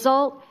as a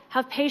result,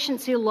 have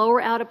patients see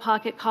lower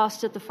out-of-pocket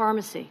costs at the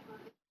pharmacy.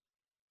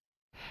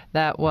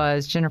 That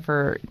was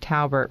Jennifer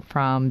Taubert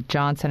from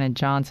Johnson &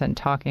 Johnson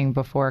talking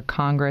before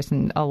Congress.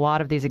 And a lot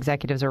of these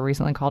executives are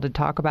recently called to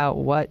talk about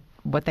what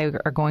they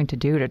are going to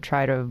do to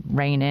try to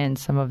rein in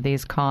some of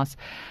these costs.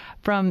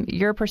 From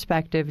your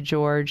perspective,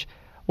 George,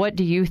 what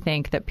do you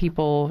think that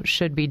people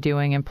should be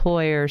doing,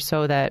 employers,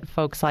 so that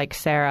folks like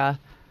Sarah,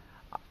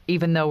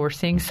 even though we're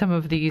seeing some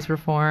of these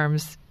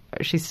reforms,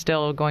 she's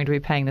still going to be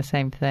paying the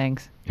same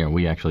things?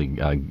 We actually,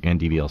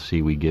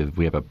 NDVLC,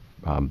 we have a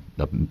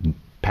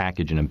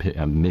package and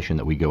a mission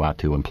that we go out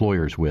to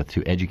employers with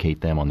to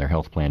educate them on their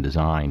health plan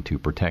design to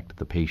protect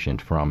the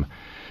patient from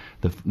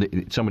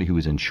somebody who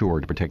is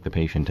insured, to protect the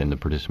patient and the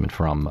participant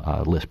from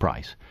list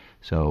price.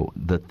 So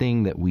the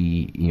thing that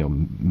we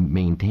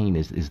maintain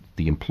is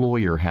the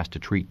employer has to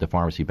treat the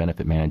pharmacy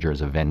benefit manager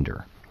as a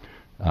vendor.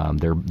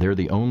 They're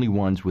the only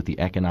ones with the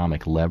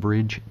economic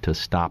leverage to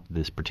stop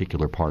this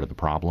particular part of the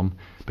problem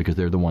because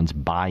they're the ones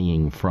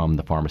buying from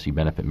the pharmacy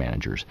benefit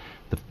managers.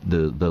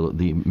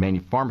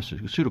 The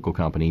pharmaceutical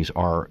companies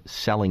are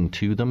selling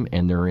to them,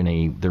 and they're in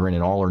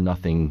an all or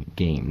nothing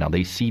game. Now,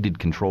 they ceded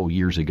control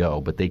years ago,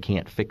 but they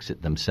can't fix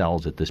it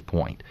themselves at this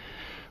point.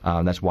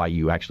 That's why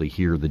you actually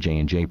hear the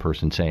J&J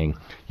person saying,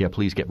 "Yeah,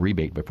 please get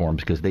rebate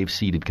reforms," because they've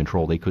ceded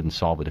control. They couldn't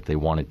solve it if they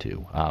wanted to.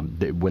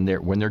 When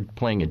they're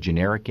playing a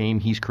generic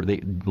game,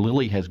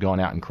 Lilly has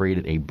gone out and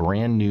created a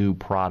brand new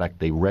product.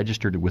 They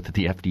registered it with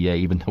the FDA,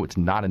 even though it's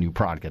not a new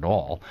product at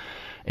all,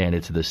 and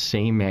it's the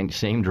same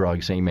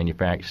drug, same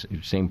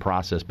manufacturer, same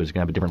process, but it's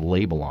going to have a different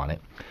label on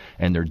it.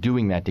 And they're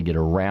doing that to get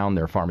around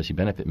their pharmacy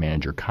benefit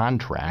manager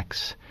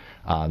contracts.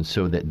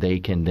 So that they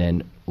can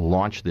then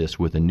launch this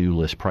with a new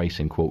list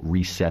price and, quote,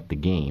 reset the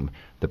game.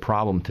 The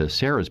problem, to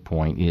Sarah's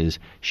point, is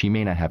she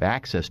may not have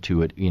access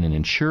to it in an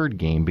insured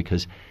game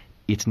because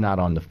it's not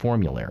on the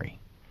formulary.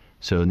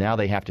 So now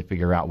they have to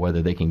figure out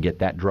whether they can get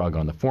that drug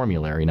on the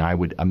formulary. And I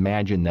would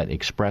imagine that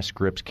Express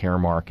Scripts,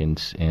 Caremark,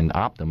 and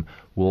Optum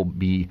will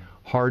be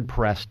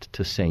hard-pressed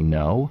to say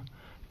no,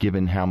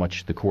 given how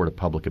much the court of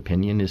public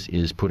opinion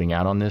is putting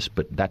out on this,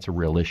 but that's a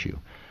real issue.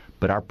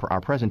 But our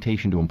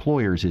presentation to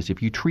employers is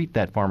if you treat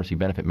that pharmacy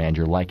benefit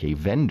manager like a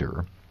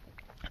vendor,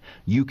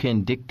 you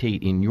can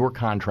dictate in your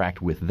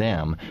contract with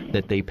them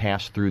that they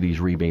pass through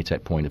these rebates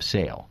at point of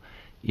sale.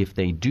 If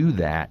they do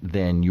that,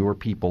 then your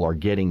people are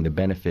getting the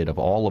benefit of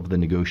all of the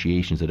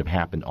negotiations that have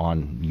happened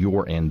on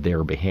your and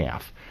their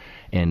behalf.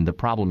 And the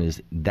problem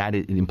is that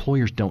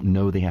employers don't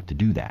know they have to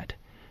do that.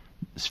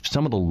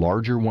 Some of the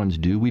larger ones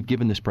do. We've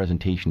given this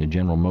presentation to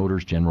General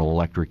Motors, General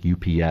Electric,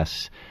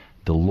 UPS,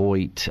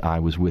 Deloitte. I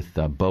was with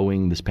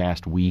Boeing this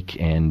past week,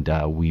 and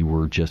we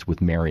were just with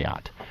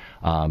Marriott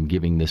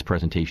giving this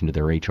presentation to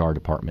their HR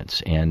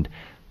departments. And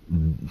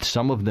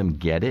some of them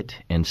get it,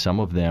 and some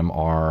of them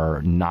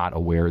are not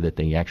aware that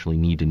they actually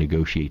need to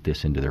negotiate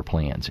this into their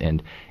plans.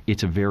 And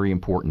it's a very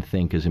important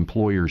thing because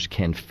employers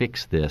can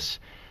fix this,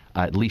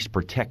 at least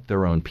protect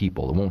their own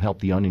people. It won't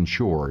help the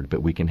uninsured, but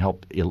it can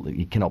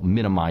help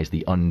minimize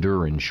the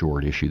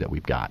underinsured issue that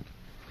we've got.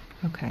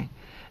 Okay.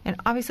 And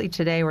obviously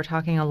today we're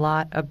talking a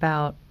lot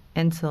about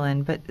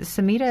insulin, but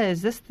Samita,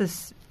 is this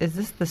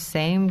the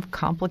same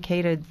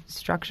complicated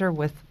structure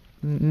with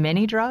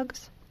many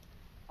drugs?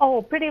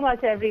 Oh, pretty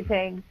much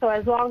everything. So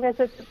as long as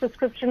it's a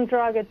prescription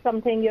drug, it's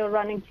something you're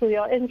running through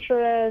your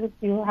insurance,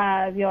 you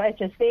have your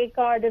HSA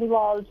card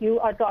involved, you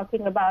are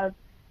talking about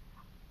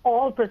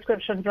all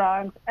prescription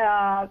drugs.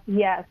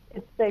 Yes,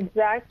 it's the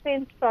exact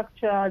same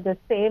structure, the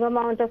same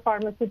amount of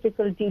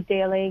pharmaceutical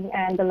detailing,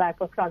 and the lack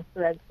of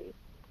transparency.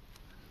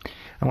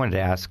 I wanted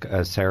to ask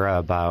Sarah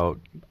about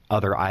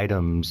other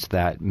items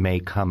that may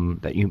come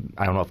that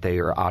I don't know if they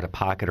are out of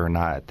pocket or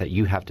not, that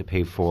you have to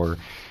pay for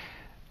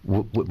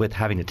with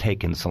having to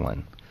take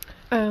insulin.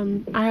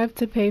 I have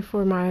to pay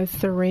for my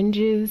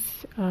syringes.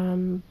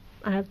 I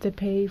have to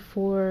pay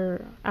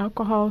for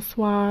alcohol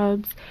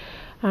swabs.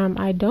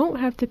 I don't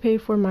have to pay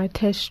for my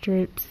test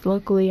strips.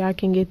 Luckily, I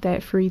can get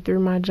that free through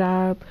my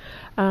job.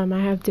 I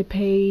have to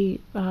pay...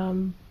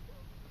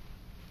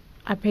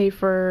 I pay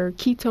for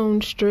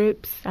ketone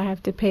strips. I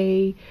have to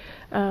pay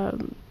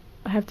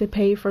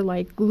for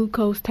like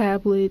glucose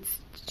tablets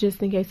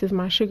just in case if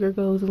my sugar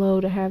goes low,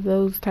 to have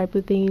those type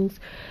of things.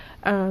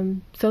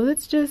 So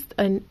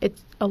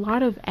it's a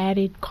lot of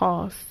added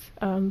costs.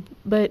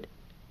 But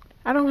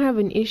I don't have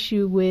an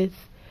issue with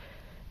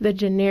the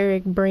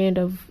generic brand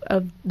of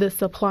the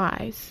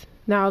supplies.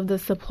 Now, the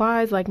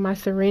supplies like my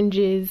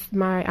syringes,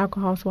 my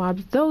alcohol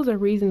swabs, those are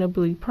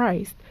reasonably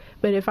priced.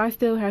 But if I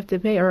still have to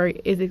pay, or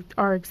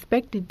are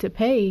expected to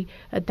pay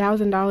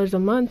 $1,000 a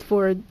month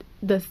for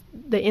the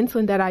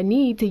insulin that I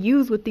need to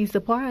use with these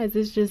supplies,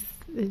 it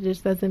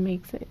just doesn't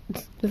make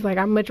sense. It's like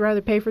I'd much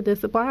rather pay for the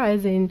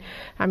supplies, and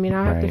I'll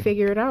have to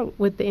figure it out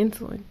with the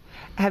insulin.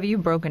 Have you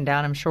broken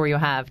down? I'm sure you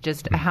have.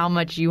 Just how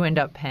much you end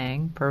up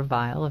paying per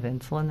vial of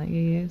insulin that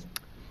you use?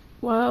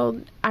 Well,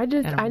 I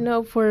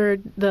know for a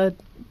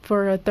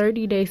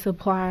 30-day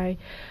supply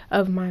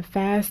of my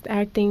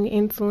fast-acting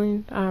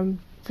insulin,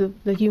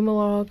 the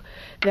Humalog,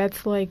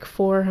 that's like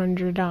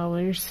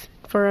 $400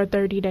 for a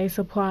 30-day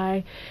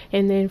supply.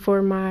 And then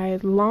for my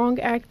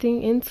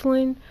long-acting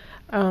insulin,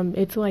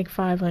 it's like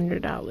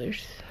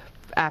 $500.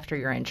 After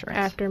your insurance?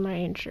 After my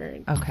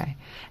insurance. Okay.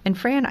 And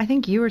Fran, I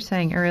think you were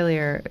saying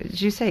earlier,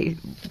 did you say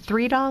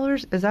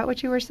 $3? Is that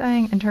what you were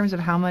saying in terms of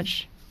how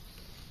much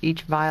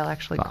each vial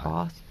actually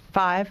costs?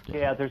 $5?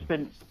 Yeah, there's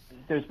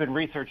there's been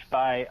research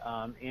by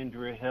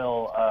Andrew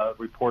Hill,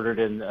 reported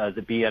in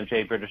the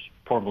BMJ,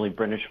 formerly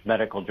British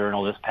Medical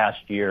Journal, this past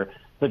year,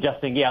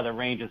 suggesting, the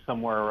range is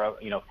somewhere,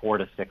 $4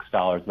 to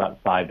 $6,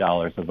 about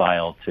 $5 a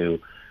vial to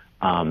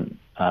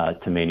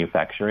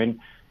manufacture. And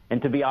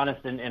to be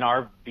honest, in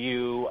our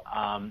view,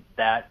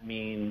 that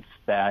means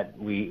that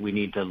we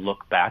need to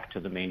look back to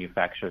the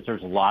manufacturers.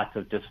 There's lots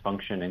of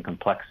dysfunction and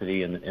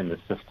complexity in the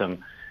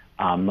system,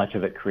 much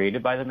of it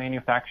created by the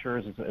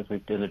manufacturers, as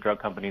we've in the drug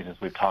companies, as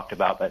we've talked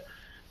about. But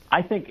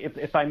I think,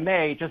 if I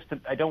may,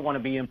 I don't want to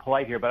be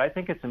impolite here, but I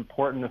think it's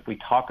important if we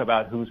talk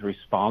about who's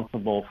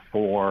responsible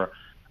for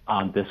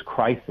this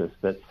crisis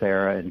that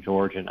Sarah and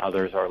George and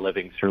others are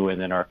living through, and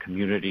then our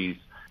communities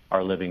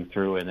are living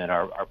through, and that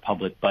our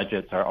public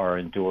budgets are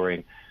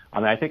enduring.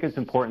 I think it's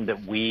important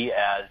that we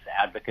as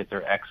advocates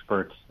or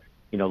experts,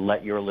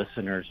 let your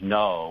listeners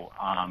know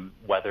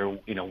whether,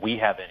 we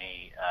have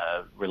any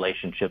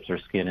relationships or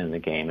skin in the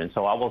game. And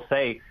so I will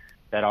say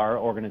that our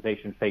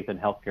organization, Faith in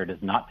Healthcare,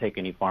 does not take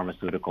any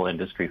pharmaceutical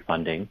industry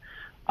funding,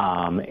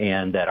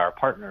 and that our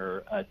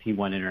partner,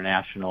 T1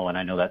 International, and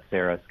I know that's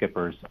Sarah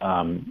Skipper's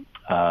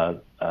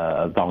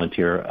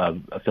volunteer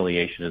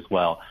affiliation as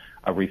well,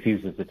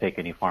 refuses to take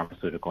any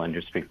pharmaceutical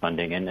industry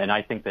funding. And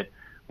I think that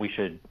we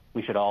should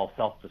all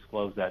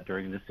self-disclose that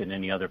during this and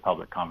any other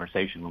public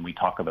conversation when we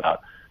talk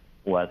about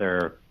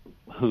whether,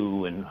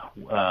 who, and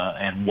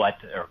what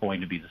are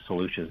going to be the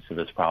solutions to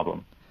this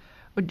problem.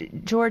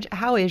 George,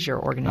 how is your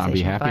organization I'd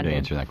be happy funded? to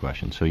answer that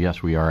question. So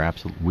yes, we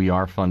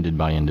are funded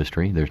by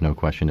industry. There's no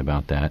question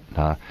about that.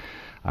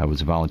 I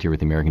was a volunteer with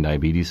the American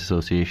Diabetes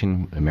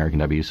Association. American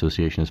Diabetes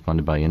Association is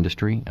funded by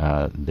industry.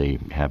 They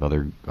have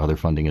other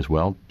funding as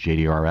well.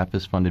 JDRF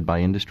is funded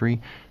by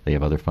industry. They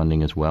have other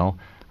funding as well.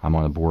 I'm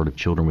on the board of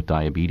Children with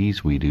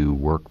Diabetes. We do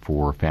work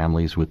for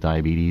families with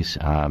diabetes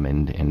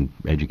and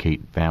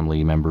educate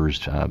family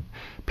members,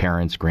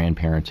 parents,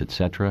 grandparents,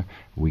 etc.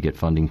 We get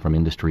funding from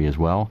industry as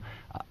well.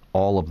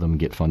 All of them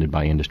get funded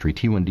by industry.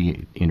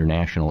 T1D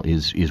International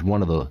is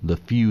one of the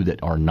few that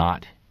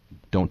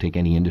don't take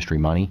any industry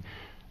money.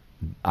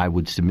 I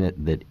would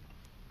submit that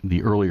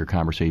the earlier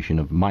conversation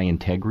of my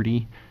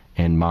integrity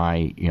and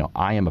I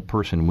am a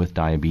person with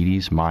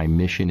diabetes. My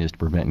mission is to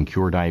prevent and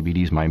cure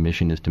diabetes. My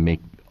mission is to make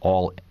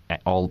all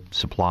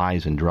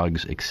supplies and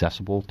drugs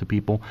accessible to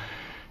people.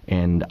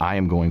 And I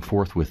am going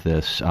forth with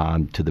this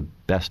to the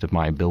best of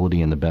my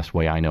ability and the best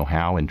way I know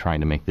how, and trying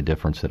to make the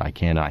difference that I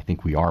can. And I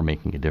think we are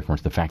making a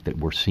difference. The fact that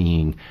we're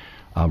seeing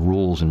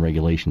rules and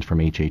regulations from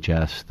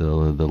HHS,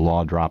 the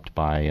law dropped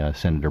by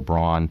Senator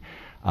Braun,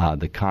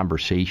 the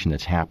conversation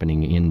that's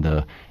happening in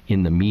the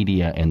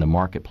media and the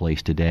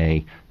marketplace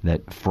today,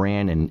 that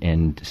Fran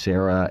and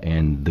Sarah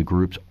and the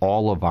groups,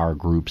 all of our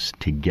groups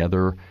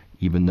together,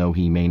 even though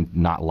he may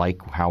not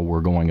like how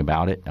we're going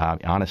about it,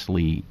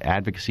 honestly,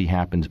 advocacy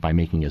happens by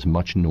making as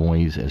much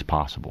noise as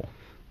possible.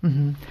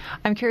 Mm-hmm.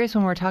 I'm curious,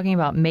 when we're talking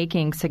about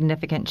making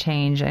significant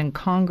change and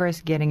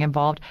Congress getting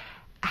involved,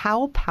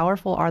 how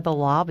powerful are the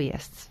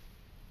lobbyists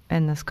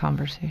in this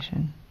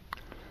conversation?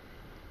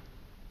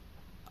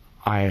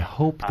 I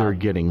hope they're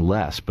getting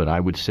less, but I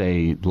would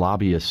say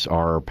lobbyists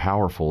are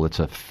powerful. It's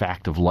a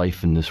fact of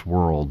life in this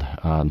world.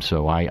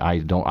 So I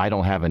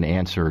don't have an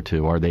answer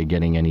to are they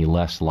getting any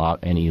less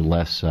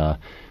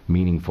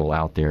meaningful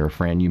out there.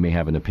 Fran, you may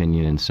have an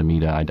opinion, and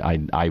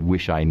Samita, I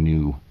wish I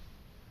knew.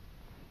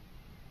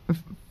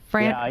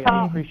 Fran, yeah,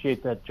 I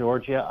appreciate that,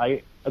 George. Yeah,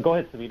 go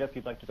ahead, Samita, if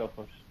you'd like to go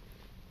first.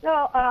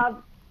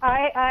 No,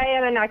 I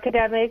am an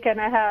academic, and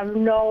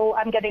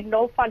I'm getting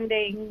no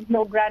funding,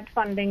 no grant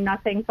funding,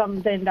 nothing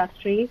from the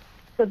industry.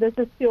 So this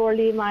is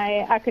purely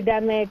my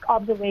academic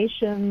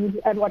observations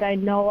and what I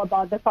know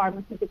about the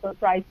pharmaceutical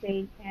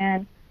pricing.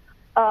 And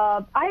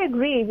I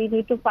agree we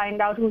need to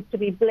find out who's to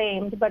be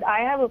blamed, but I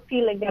have a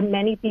feeling there are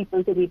many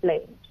people to be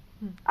blamed.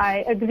 I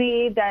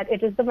agree that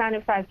it is the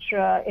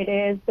manufacturer, it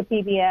is the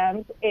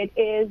PBMs, it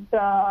is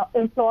the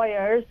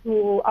employers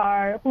who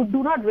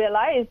do not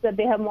realize that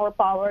they have more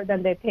power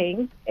than they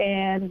think,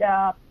 and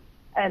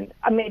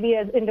maybe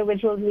as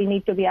individuals we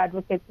need to be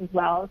advocates as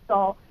well.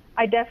 So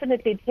I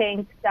definitely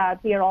think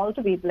that we are all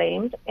to be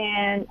blamed,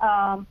 and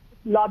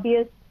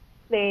lobbyists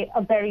play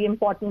a very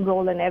important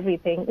role in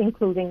everything,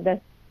 including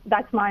this.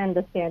 That's my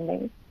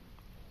understanding.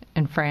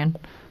 And Fran?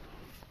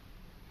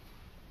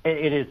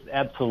 It is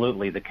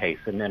absolutely the case,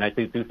 and I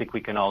do think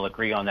we can all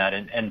agree on that.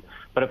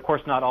 But of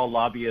course, not all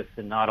lobbyists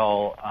and not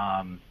all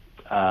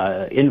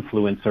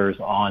influencers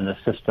on the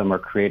system are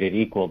created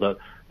equal. The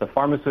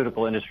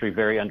pharmaceutical industry,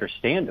 very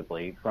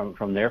understandably,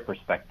 from their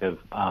perspective,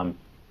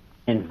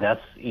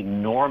 invests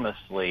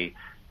enormously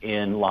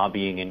in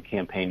lobbying and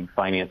campaign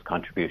finance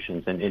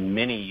contributions, and in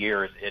many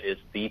years, it is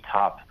the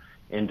top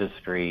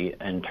industry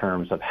in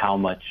terms of how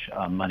much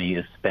money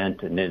is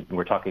spent, and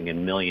we're talking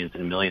in millions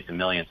and millions and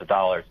millions of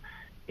dollars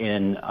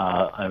in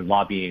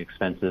lobbying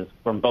expenses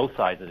from both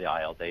sides of the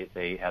aisle.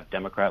 They have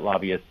Democrat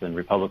lobbyists and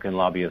Republican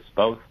lobbyists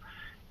both,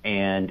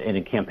 and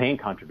in campaign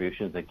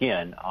contributions,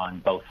 again, on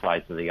both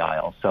sides of the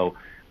aisle. So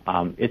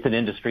it's an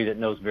industry that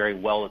knows very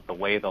well that the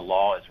way the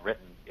law is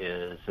written,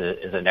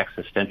 is an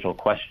existential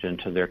question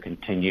to their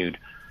continued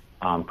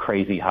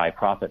crazy high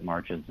profit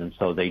margins. And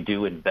so they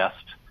do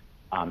invest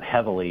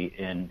heavily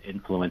in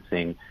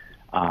influencing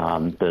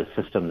the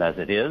system as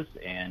it is.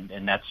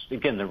 And that's,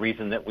 again, the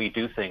reason that we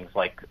do things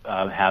like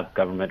have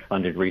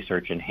government-funded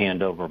research and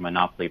hand over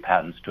monopoly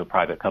patents to a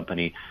private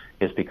company,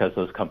 is because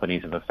those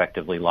companies have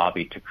effectively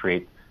lobbied to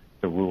create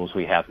the rules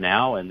we have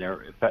now, and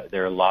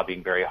they're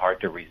lobbying very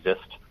hard to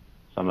resist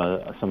some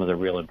of the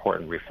real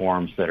important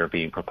reforms that are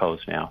being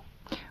proposed now.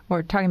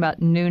 We're talking about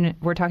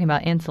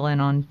insulin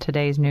on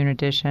today's Noon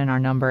Edition. Our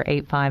number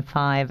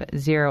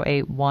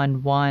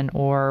 855-0811,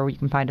 or you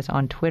can find us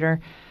on Twitter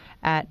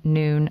at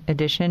Noon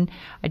Edition.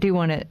 I do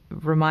want to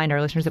remind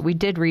our listeners that we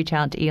did reach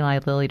out to Eli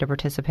Lilly to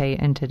participate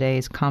in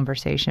today's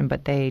conversation,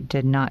 but they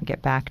did not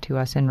get back to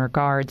us in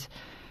regards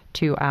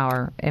to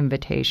our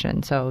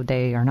invitation, so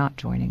they are not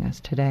joining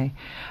us today.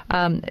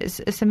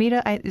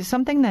 Samita,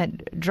 something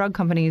that drug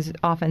companies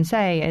often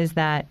say is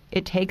that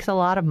it takes a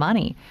lot of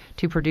money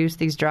to produce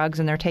these drugs,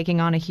 and they're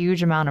taking on a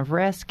huge amount of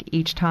risk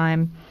each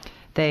time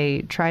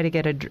they try to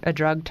get a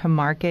drug to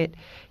market.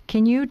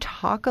 Can you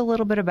talk a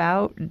little bit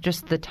about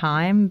just the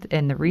time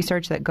and the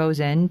research that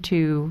goes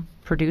into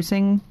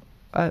producing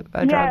a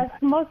drug? Yes,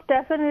 most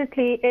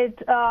definitely.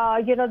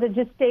 The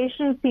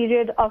gestation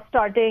period of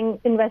starting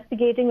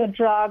investigating a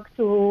drug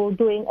to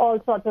doing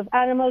all sorts of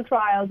animal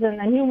trials and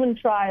human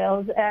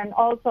trials and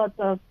all sorts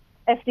of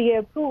FDA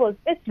approvals,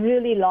 it's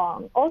really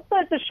long. Also,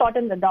 it's a shot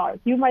in the dark.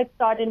 You might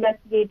start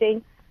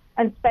investigating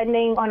and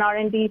spending on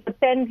R&D for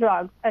 10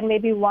 drugs, and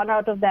maybe one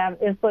out of them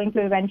is going to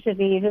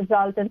eventually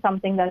result in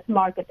something that's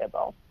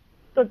marketable.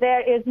 So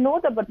there is no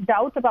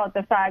doubt about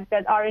the fact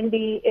that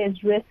R&D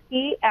is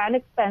risky and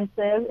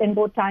expensive in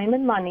both time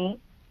and money.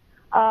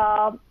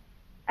 And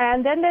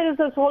then there is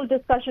this whole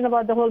discussion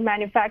about the whole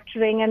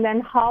manufacturing, and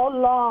then how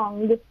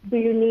long do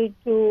you need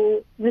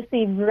to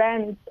receive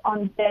rents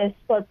on this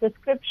for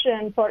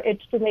prescription for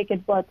it to make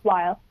it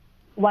worthwhile?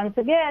 Once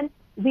again,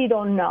 we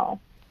don't know.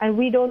 And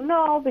we don't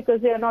know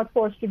because they are not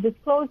forced to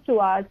disclose to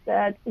us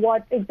that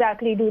what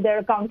exactly do their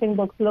accounting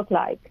books look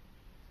like.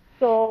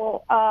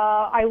 So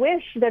I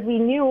wish that we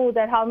knew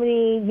that how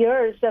many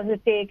years does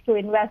it take to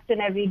invest in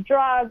every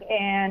drug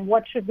and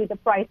what should be the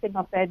pricing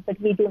of it,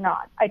 but we do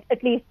not.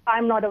 At least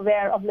I'm not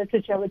aware of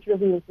literature which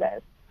reveals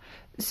this.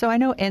 So I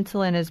know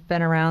insulin has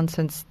been around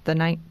since the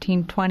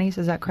 1920s,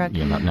 is that correct?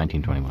 Yeah, about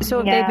 1921. So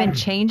have they been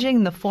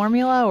changing the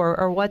formula,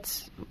 or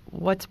what's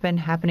been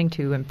happening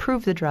to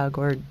improve the drug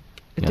or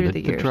through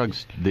the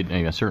years? The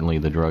drugs, certainly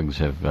the drugs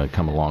have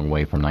come a long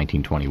way from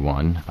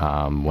 1921.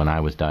 When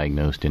I was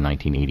diagnosed in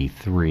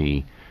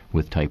 1983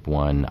 with type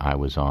 1, I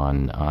was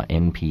on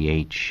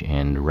NPH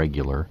and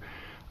regular,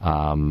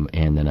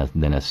 and then a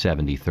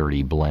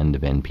 70-30 blend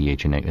of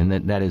NPH and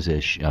that is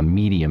a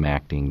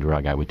medium-acting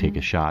drug. I would take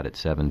a shot at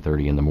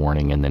 7:30 in the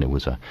morning, and then it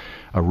was a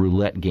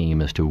roulette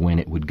game as to when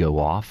it would go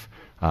off.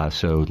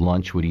 So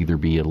lunch would either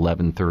be at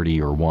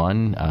 11:30 or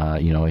 1.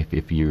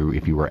 If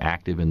you were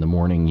active in the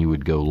morning, you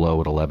would go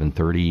low at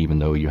 11:30, even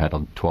though you had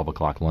a 12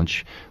 o'clock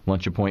lunch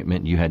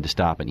appointment. You had to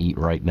stop and eat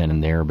right then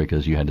and there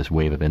because you had this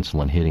wave of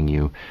insulin hitting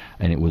you.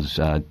 And it was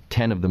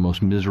 10 of the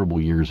most miserable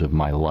years of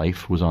my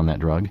life was on that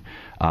drug.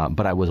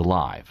 But I was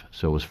alive,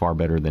 so it was far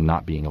better than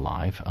not being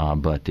alive.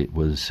 But it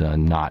was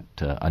not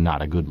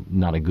a good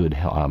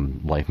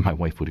life. My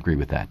wife would agree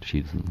with that.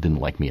 She didn't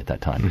like me at that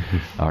time,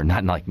 or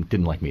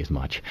didn't like me as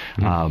much.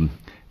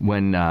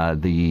 When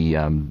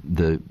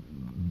the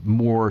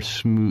more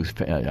smooth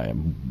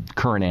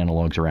current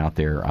analogs are out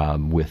there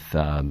with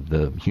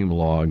the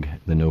Humalog,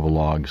 the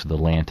Novalogs, the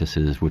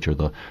Lantuses, which are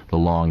the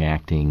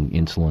long-acting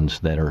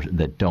insulins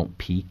that don't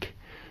peak.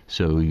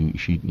 So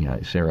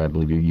Sarah, I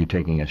believe you're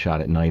taking a shot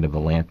at night of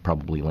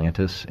probably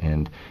Lantus,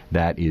 and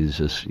that is,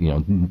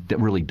 that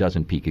really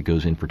doesn't peak. It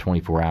goes in for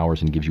 24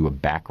 hours and gives you a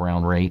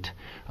background rate,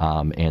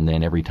 and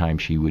then every time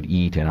she would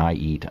eat and I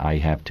eat, I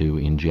have to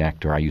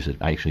inject, or I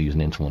actually use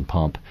an insulin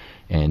pump,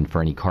 and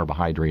for any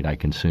carbohydrate I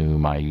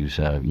consume, I use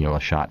a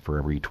shot for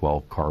every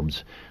 12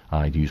 carbs.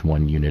 I'd use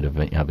 1 unit of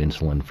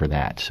insulin for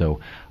that. So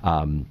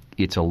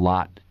it's a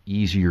lot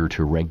easier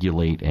to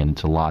regulate, and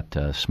it's a lot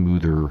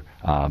smoother.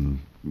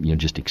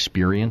 Just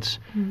experience.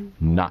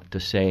 Mm-hmm. Not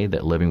to say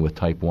that living with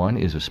type 1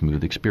 is a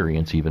smooth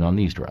experience even on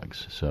these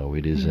drugs. So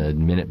it is a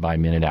minute by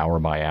minute, hour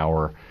by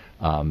hour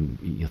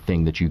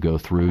thing that you go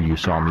through. You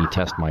saw me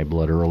test my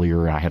blood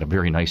earlier. I had a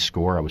very nice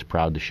score. I was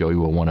proud to show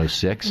you a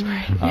 106.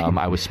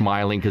 I was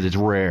smiling because it's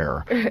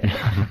rare.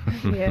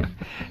 Yeah.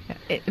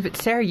 But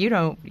Sarah, you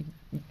don't.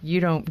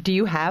 Do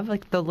you have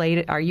the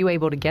latest? Are you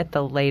able to get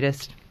the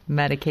latest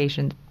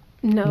medication?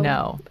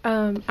 No.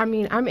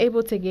 I'm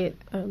able to get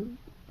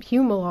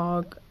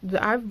Humalog.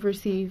 I've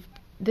received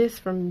this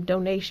from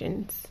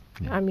donations.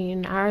 Yeah.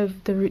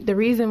 The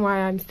reason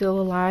why I'm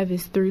still alive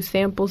is through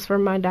samples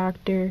from my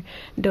doctor,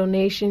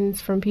 donations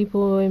from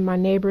people in my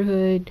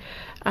neighborhood.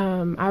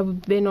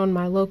 I've been on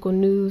my local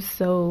news,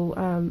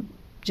 so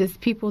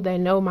just people that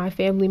know my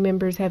family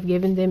members have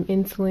given them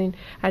insulin.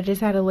 I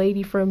just had a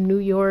lady from New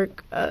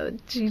York.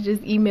 She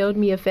just emailed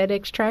me a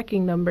FedEx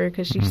tracking number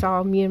because she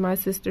saw me and my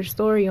sister's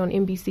story on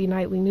NBC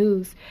Nightly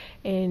News,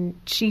 and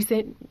she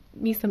sent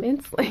me some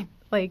insulin.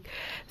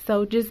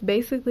 So just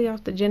basically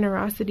off the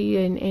generosity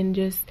and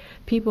just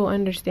people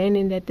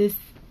understanding that this,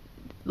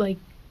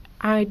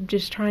 I'm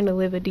just trying to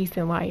live a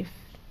decent life.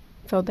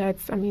 So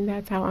that's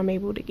how I'm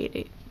able to get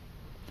it.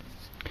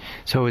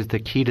 So is the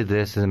key to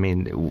this,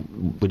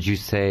 would you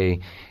say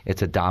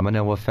it's a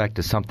domino effect?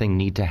 Does something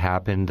need to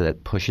happen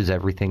that pushes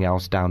everything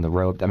else down the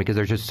road? Because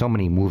there's just so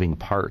many moving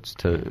parts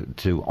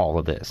to all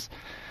of this.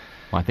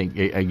 Well, I think,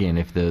 again,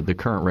 if the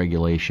current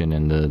regulation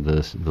and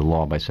the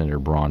law by Senator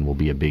Braun will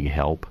be a big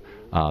help,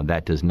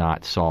 that does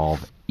not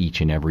solve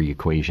each and every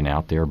equation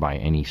out there by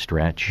any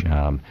stretch.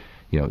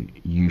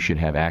 You should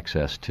have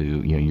access to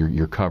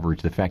your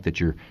coverage. The fact that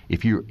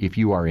if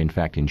you are in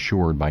fact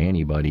insured by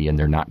anybody and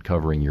they're not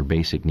covering your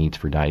basic needs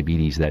for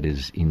diabetes, that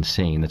is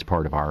insane. That's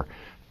part of our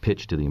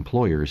pitch to the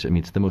employers.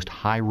 It's the most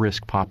high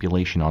risk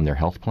population on their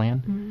health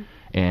plan,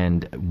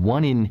 and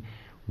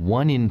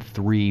one in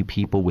 3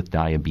 people with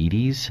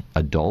diabetes,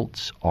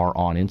 adults, are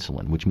on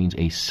insulin, which means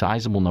a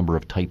sizable number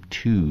of type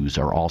 2s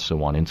are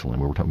also on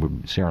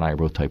insulin. Sarah and I are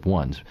both type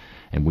 1s.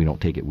 And we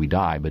don't take it, we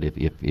die. But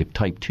if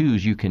type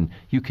 2s,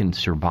 you can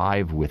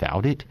survive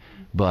without it,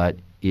 but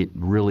it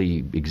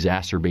really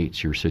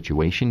exacerbates your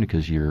situation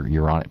because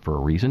you're on it for a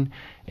reason.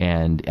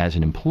 And as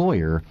an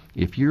employer,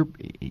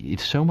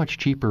 it's so much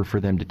cheaper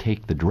for them to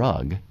take the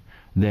drug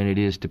than it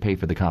is to pay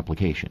for the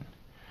complication.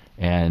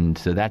 And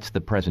so that's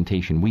the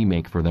presentation we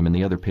make for them. And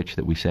the other pitch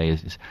that we say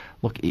is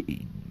look,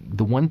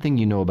 the one thing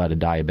you know about a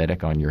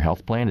diabetic on your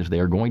health plan is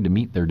they are going to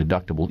meet their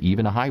deductible,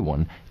 even a high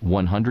one,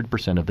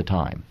 100% of the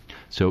time.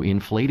 So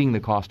inflating the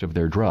cost of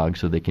their drug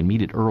so they can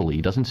meet it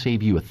early doesn't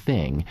save you a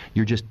thing.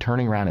 You're just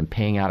turning around and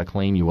paying out a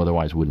claim you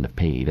otherwise wouldn't have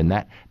paid. And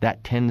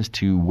that tends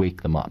to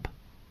wake them up.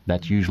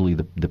 That's usually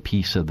the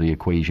piece of the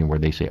equation where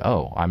they say,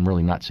 oh, I'm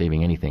really not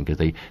saving anything,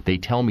 because they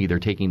tell me they're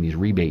taking these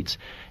rebates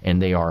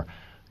and they are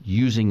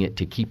using it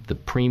to keep the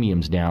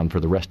premiums down for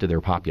the rest of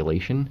their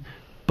population,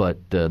 but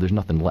there's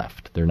nothing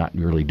left. They're not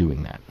really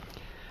doing that.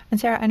 And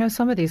Sarah, I know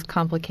some of these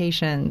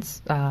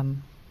complications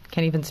can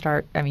even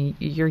start,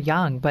 you're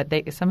young, but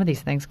some of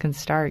these things can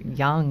start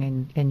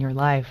young in your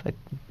life, like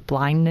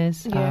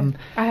blindness. Yeah,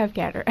 I have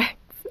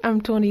cataracts.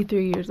 I'm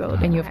 23 years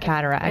old. And you have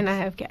cataracts. And I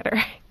have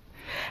cataracts.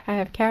 I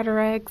have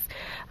cataracts.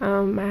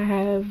 I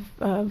have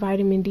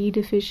vitamin D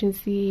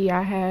deficiency.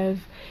 I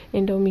have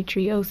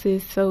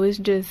endometriosis. So it's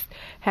just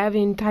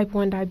having type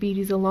 1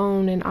 diabetes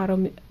alone and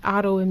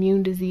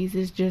autoimmune disease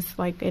is just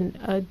like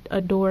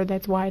a door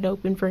that's wide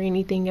open for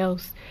anything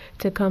else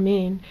to come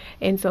in.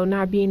 And so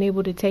not being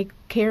able to take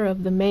care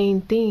of the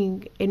main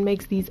thing, it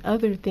makes these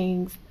other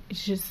things,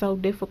 it's just so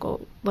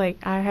difficult.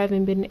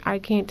 I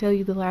can't tell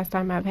you the last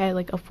time I've had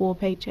a full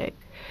paycheck.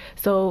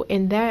 So,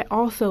 and that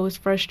also is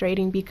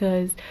frustrating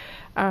because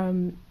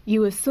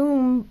you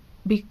assume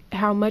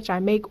how much I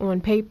make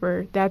on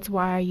paper, that's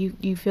why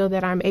you feel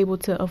that I'm able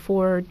to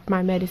afford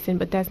my medicine,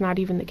 but that's not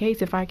even the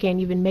case. If I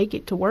can't even make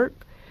it to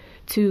work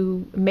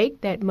to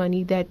make that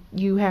money that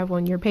you have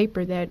on your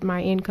paper that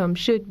my income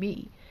should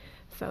be.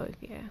 So,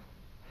 yeah.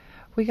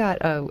 We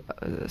got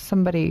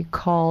somebody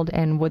called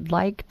and would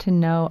like to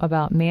know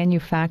about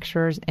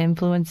manufacturers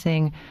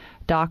influencing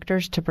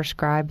doctors to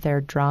prescribe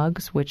their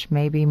drugs, which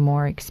may be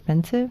more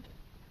expensive.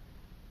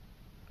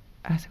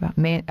 Ask about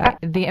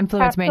the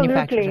influence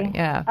manufacturers.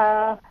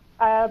 Yeah.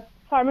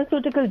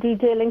 Pharmaceutical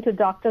detailing to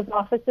doctors'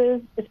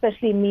 offices,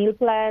 especially meal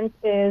plans,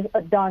 is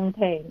a done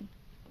thing.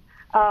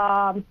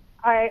 I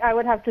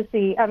would have to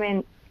see.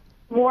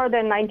 More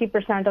than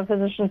 90% of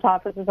physicians'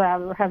 offices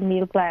have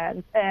meal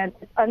plans, and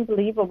it's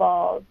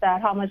unbelievable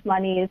that how much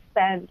money is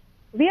spent.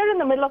 We are in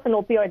the middle of an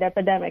opioid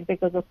epidemic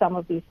because of some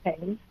of these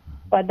things,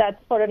 but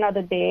that's for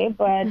another day.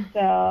 But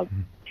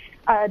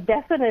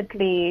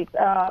definitely,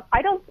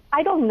 I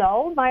don't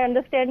know. My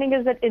understanding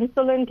is that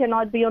insulin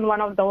cannot be on one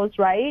of those,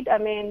 right?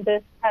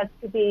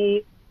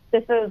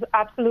 This is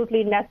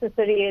absolutely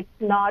necessary.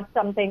 It's not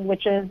something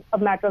which is a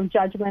matter of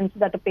judgment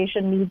that a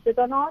patient needs it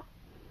or not.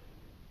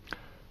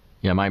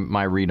 Yeah,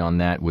 my read on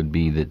that would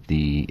be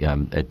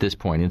that at this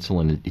point,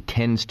 insulin, it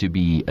tends to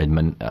be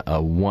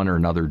a one or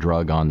another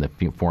drug on the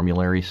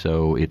formulary,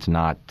 so it's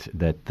not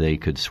that they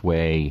could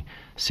sway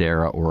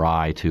Sarah or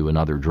I to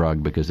another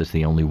drug because it's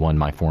the only one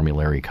my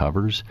formulary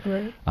covers.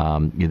 Right.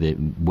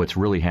 What's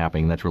really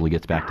happening, that really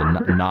gets back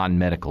to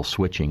non-medical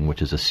switching,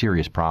 which is a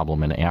serious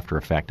problem and after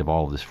effect of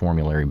all of this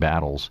formulary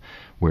battles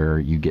where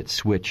you get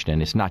switched,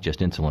 and it's not just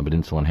insulin, but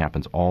insulin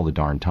happens all the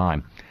darn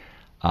time.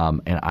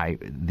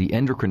 The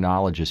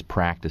endocrinologist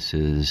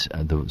practices,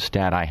 the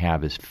stat I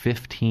have is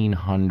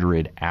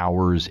 1,500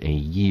 hours a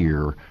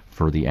year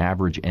for the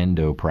average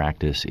endo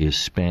practice is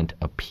spent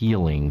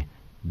appealing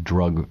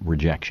drug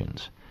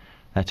rejections.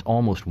 That's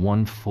almost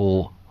one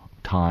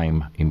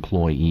full-time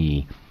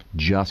employee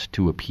just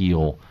to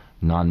appeal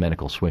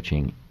non-medical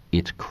switching.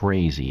 it's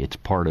crazy. It's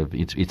part of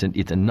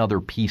it's another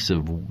piece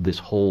of this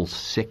whole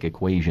sick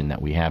equation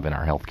that we have in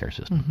our healthcare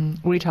system.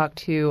 Mm-hmm. We talked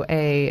to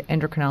a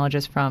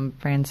endocrinologist from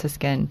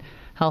Franciscan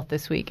Health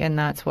this week, and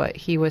that's what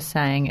he was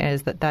saying,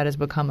 is that has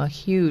become a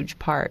huge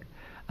part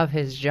of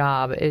his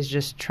job, is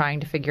just trying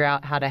to figure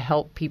out how to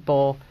help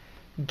people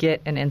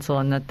get an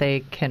insulin that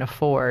they can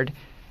afford.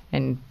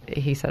 And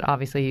he said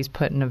obviously he's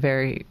put in a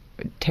very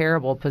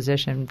terrible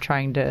position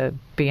trying to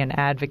be an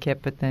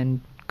advocate but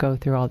then go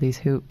through all these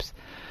hoops.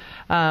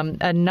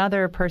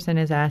 Another person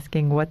is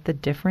asking what the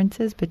difference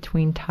is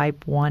between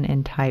type 1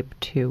 and type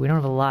 2. We don't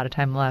have a lot of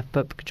time left,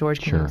 but George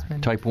can Sure.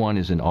 explain. Type 1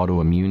 is an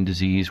autoimmune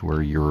disease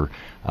where your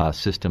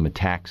system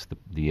attacks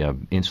the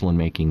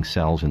insulin-making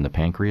cells in the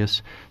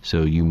pancreas,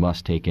 so you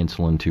must take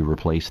insulin to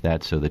replace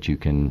that so that you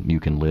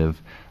can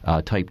live.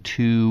 Type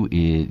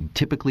 2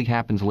 typically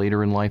happens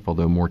later in life,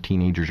 although more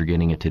teenagers are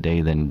getting it today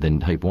than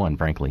type 1,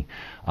 frankly.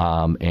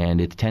 And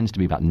it tends to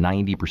be about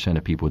 90%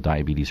 of people with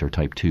diabetes are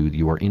type 2.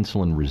 You are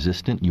insulin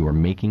resistant. You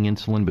are making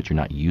insulin, but you're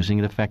not using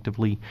it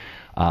effectively.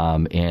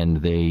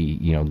 And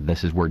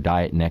this is where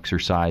diet and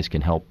exercise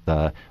can help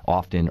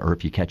often, or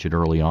if you catch it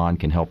early on,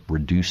 can help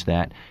reduce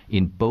that.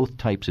 In both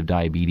types of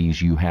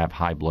diabetes, you have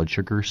high blood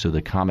sugar, so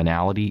the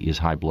commonality is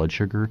high blood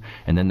sugar,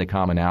 and then the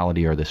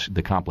commonality are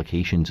the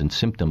complications and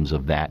symptoms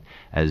of that.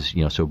 As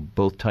you know, so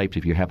both types,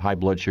 if you have high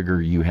blood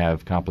sugar, you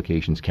have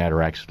complications,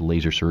 cataracts,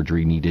 laser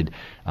surgery needed.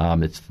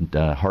 It's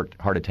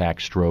heart attack,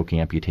 stroke,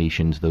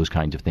 amputations, those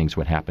kinds of things.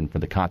 What happen for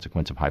the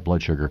consequence of high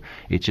blood sugar?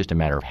 It's just a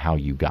matter of how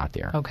you got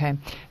there. Okay,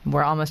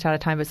 we're almost out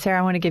of time, but Sarah,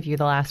 I want to give you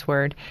the last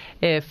word.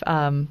 If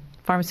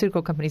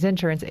pharmaceutical companies,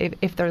 insurance,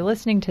 if they're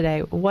listening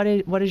today, what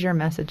is your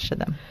message to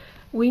them?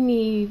 We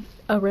need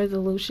a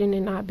resolution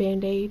and not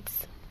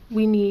Band-Aids.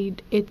 We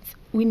need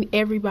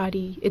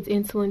everybody. It's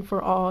insulin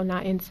for all,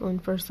 not insulin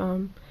for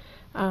some.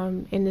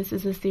 And this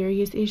is a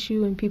serious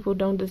issue, and people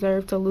don't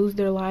deserve to lose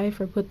their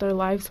life or put their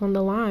lives on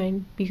the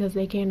line because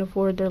they can't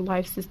afford their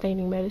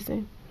life-sustaining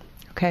medicine.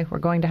 Okay, we're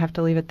going to have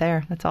to leave it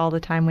there. That's all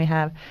the time we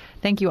have.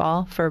 Thank you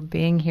all for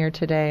being here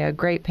today. A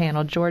great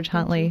panel. George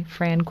Huntley,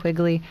 Fran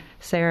Quigley,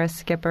 Sarah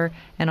Skipper,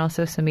 and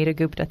also Samita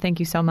Gupta.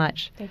 Thank you so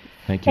much.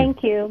 Thank you.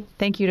 Thank you.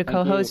 Thank you to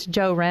co-host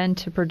Joe Wren,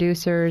 to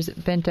producers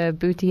Binta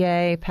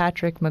Boutier,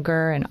 Patrick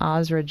McGurr, and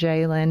Ozra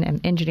Jalen,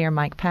 and engineer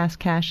Mike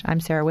Pascash. I'm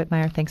Sarah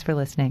Whitmire. Thanks for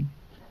listening.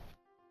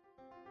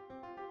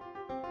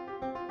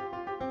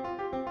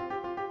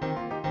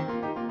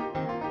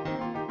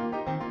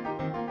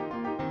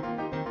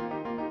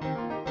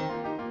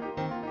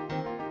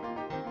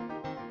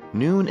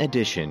 Noon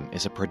Edition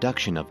is a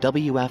production of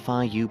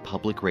WFIU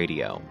Public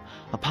Radio.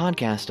 A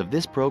podcast of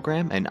this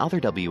program and other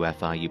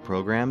WFIU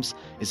programs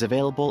is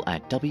available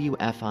at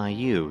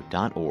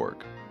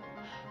WFIU.org.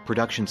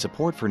 Production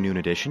support for Noon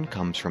Edition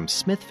comes from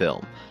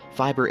Smithville,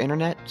 fiber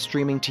internet,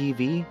 streaming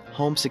TV,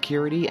 home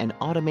security, and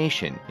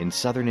automation in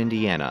southern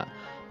Indiana.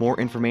 More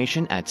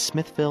information at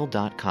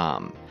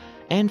smithville.com.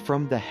 And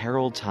from the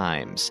Herald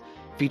Times,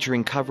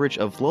 featuring coverage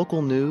of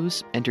local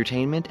news,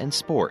 entertainment, and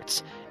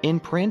sports in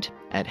print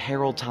at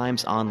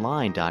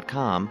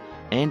heraldtimesonline.com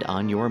and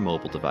on your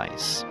mobile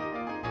device.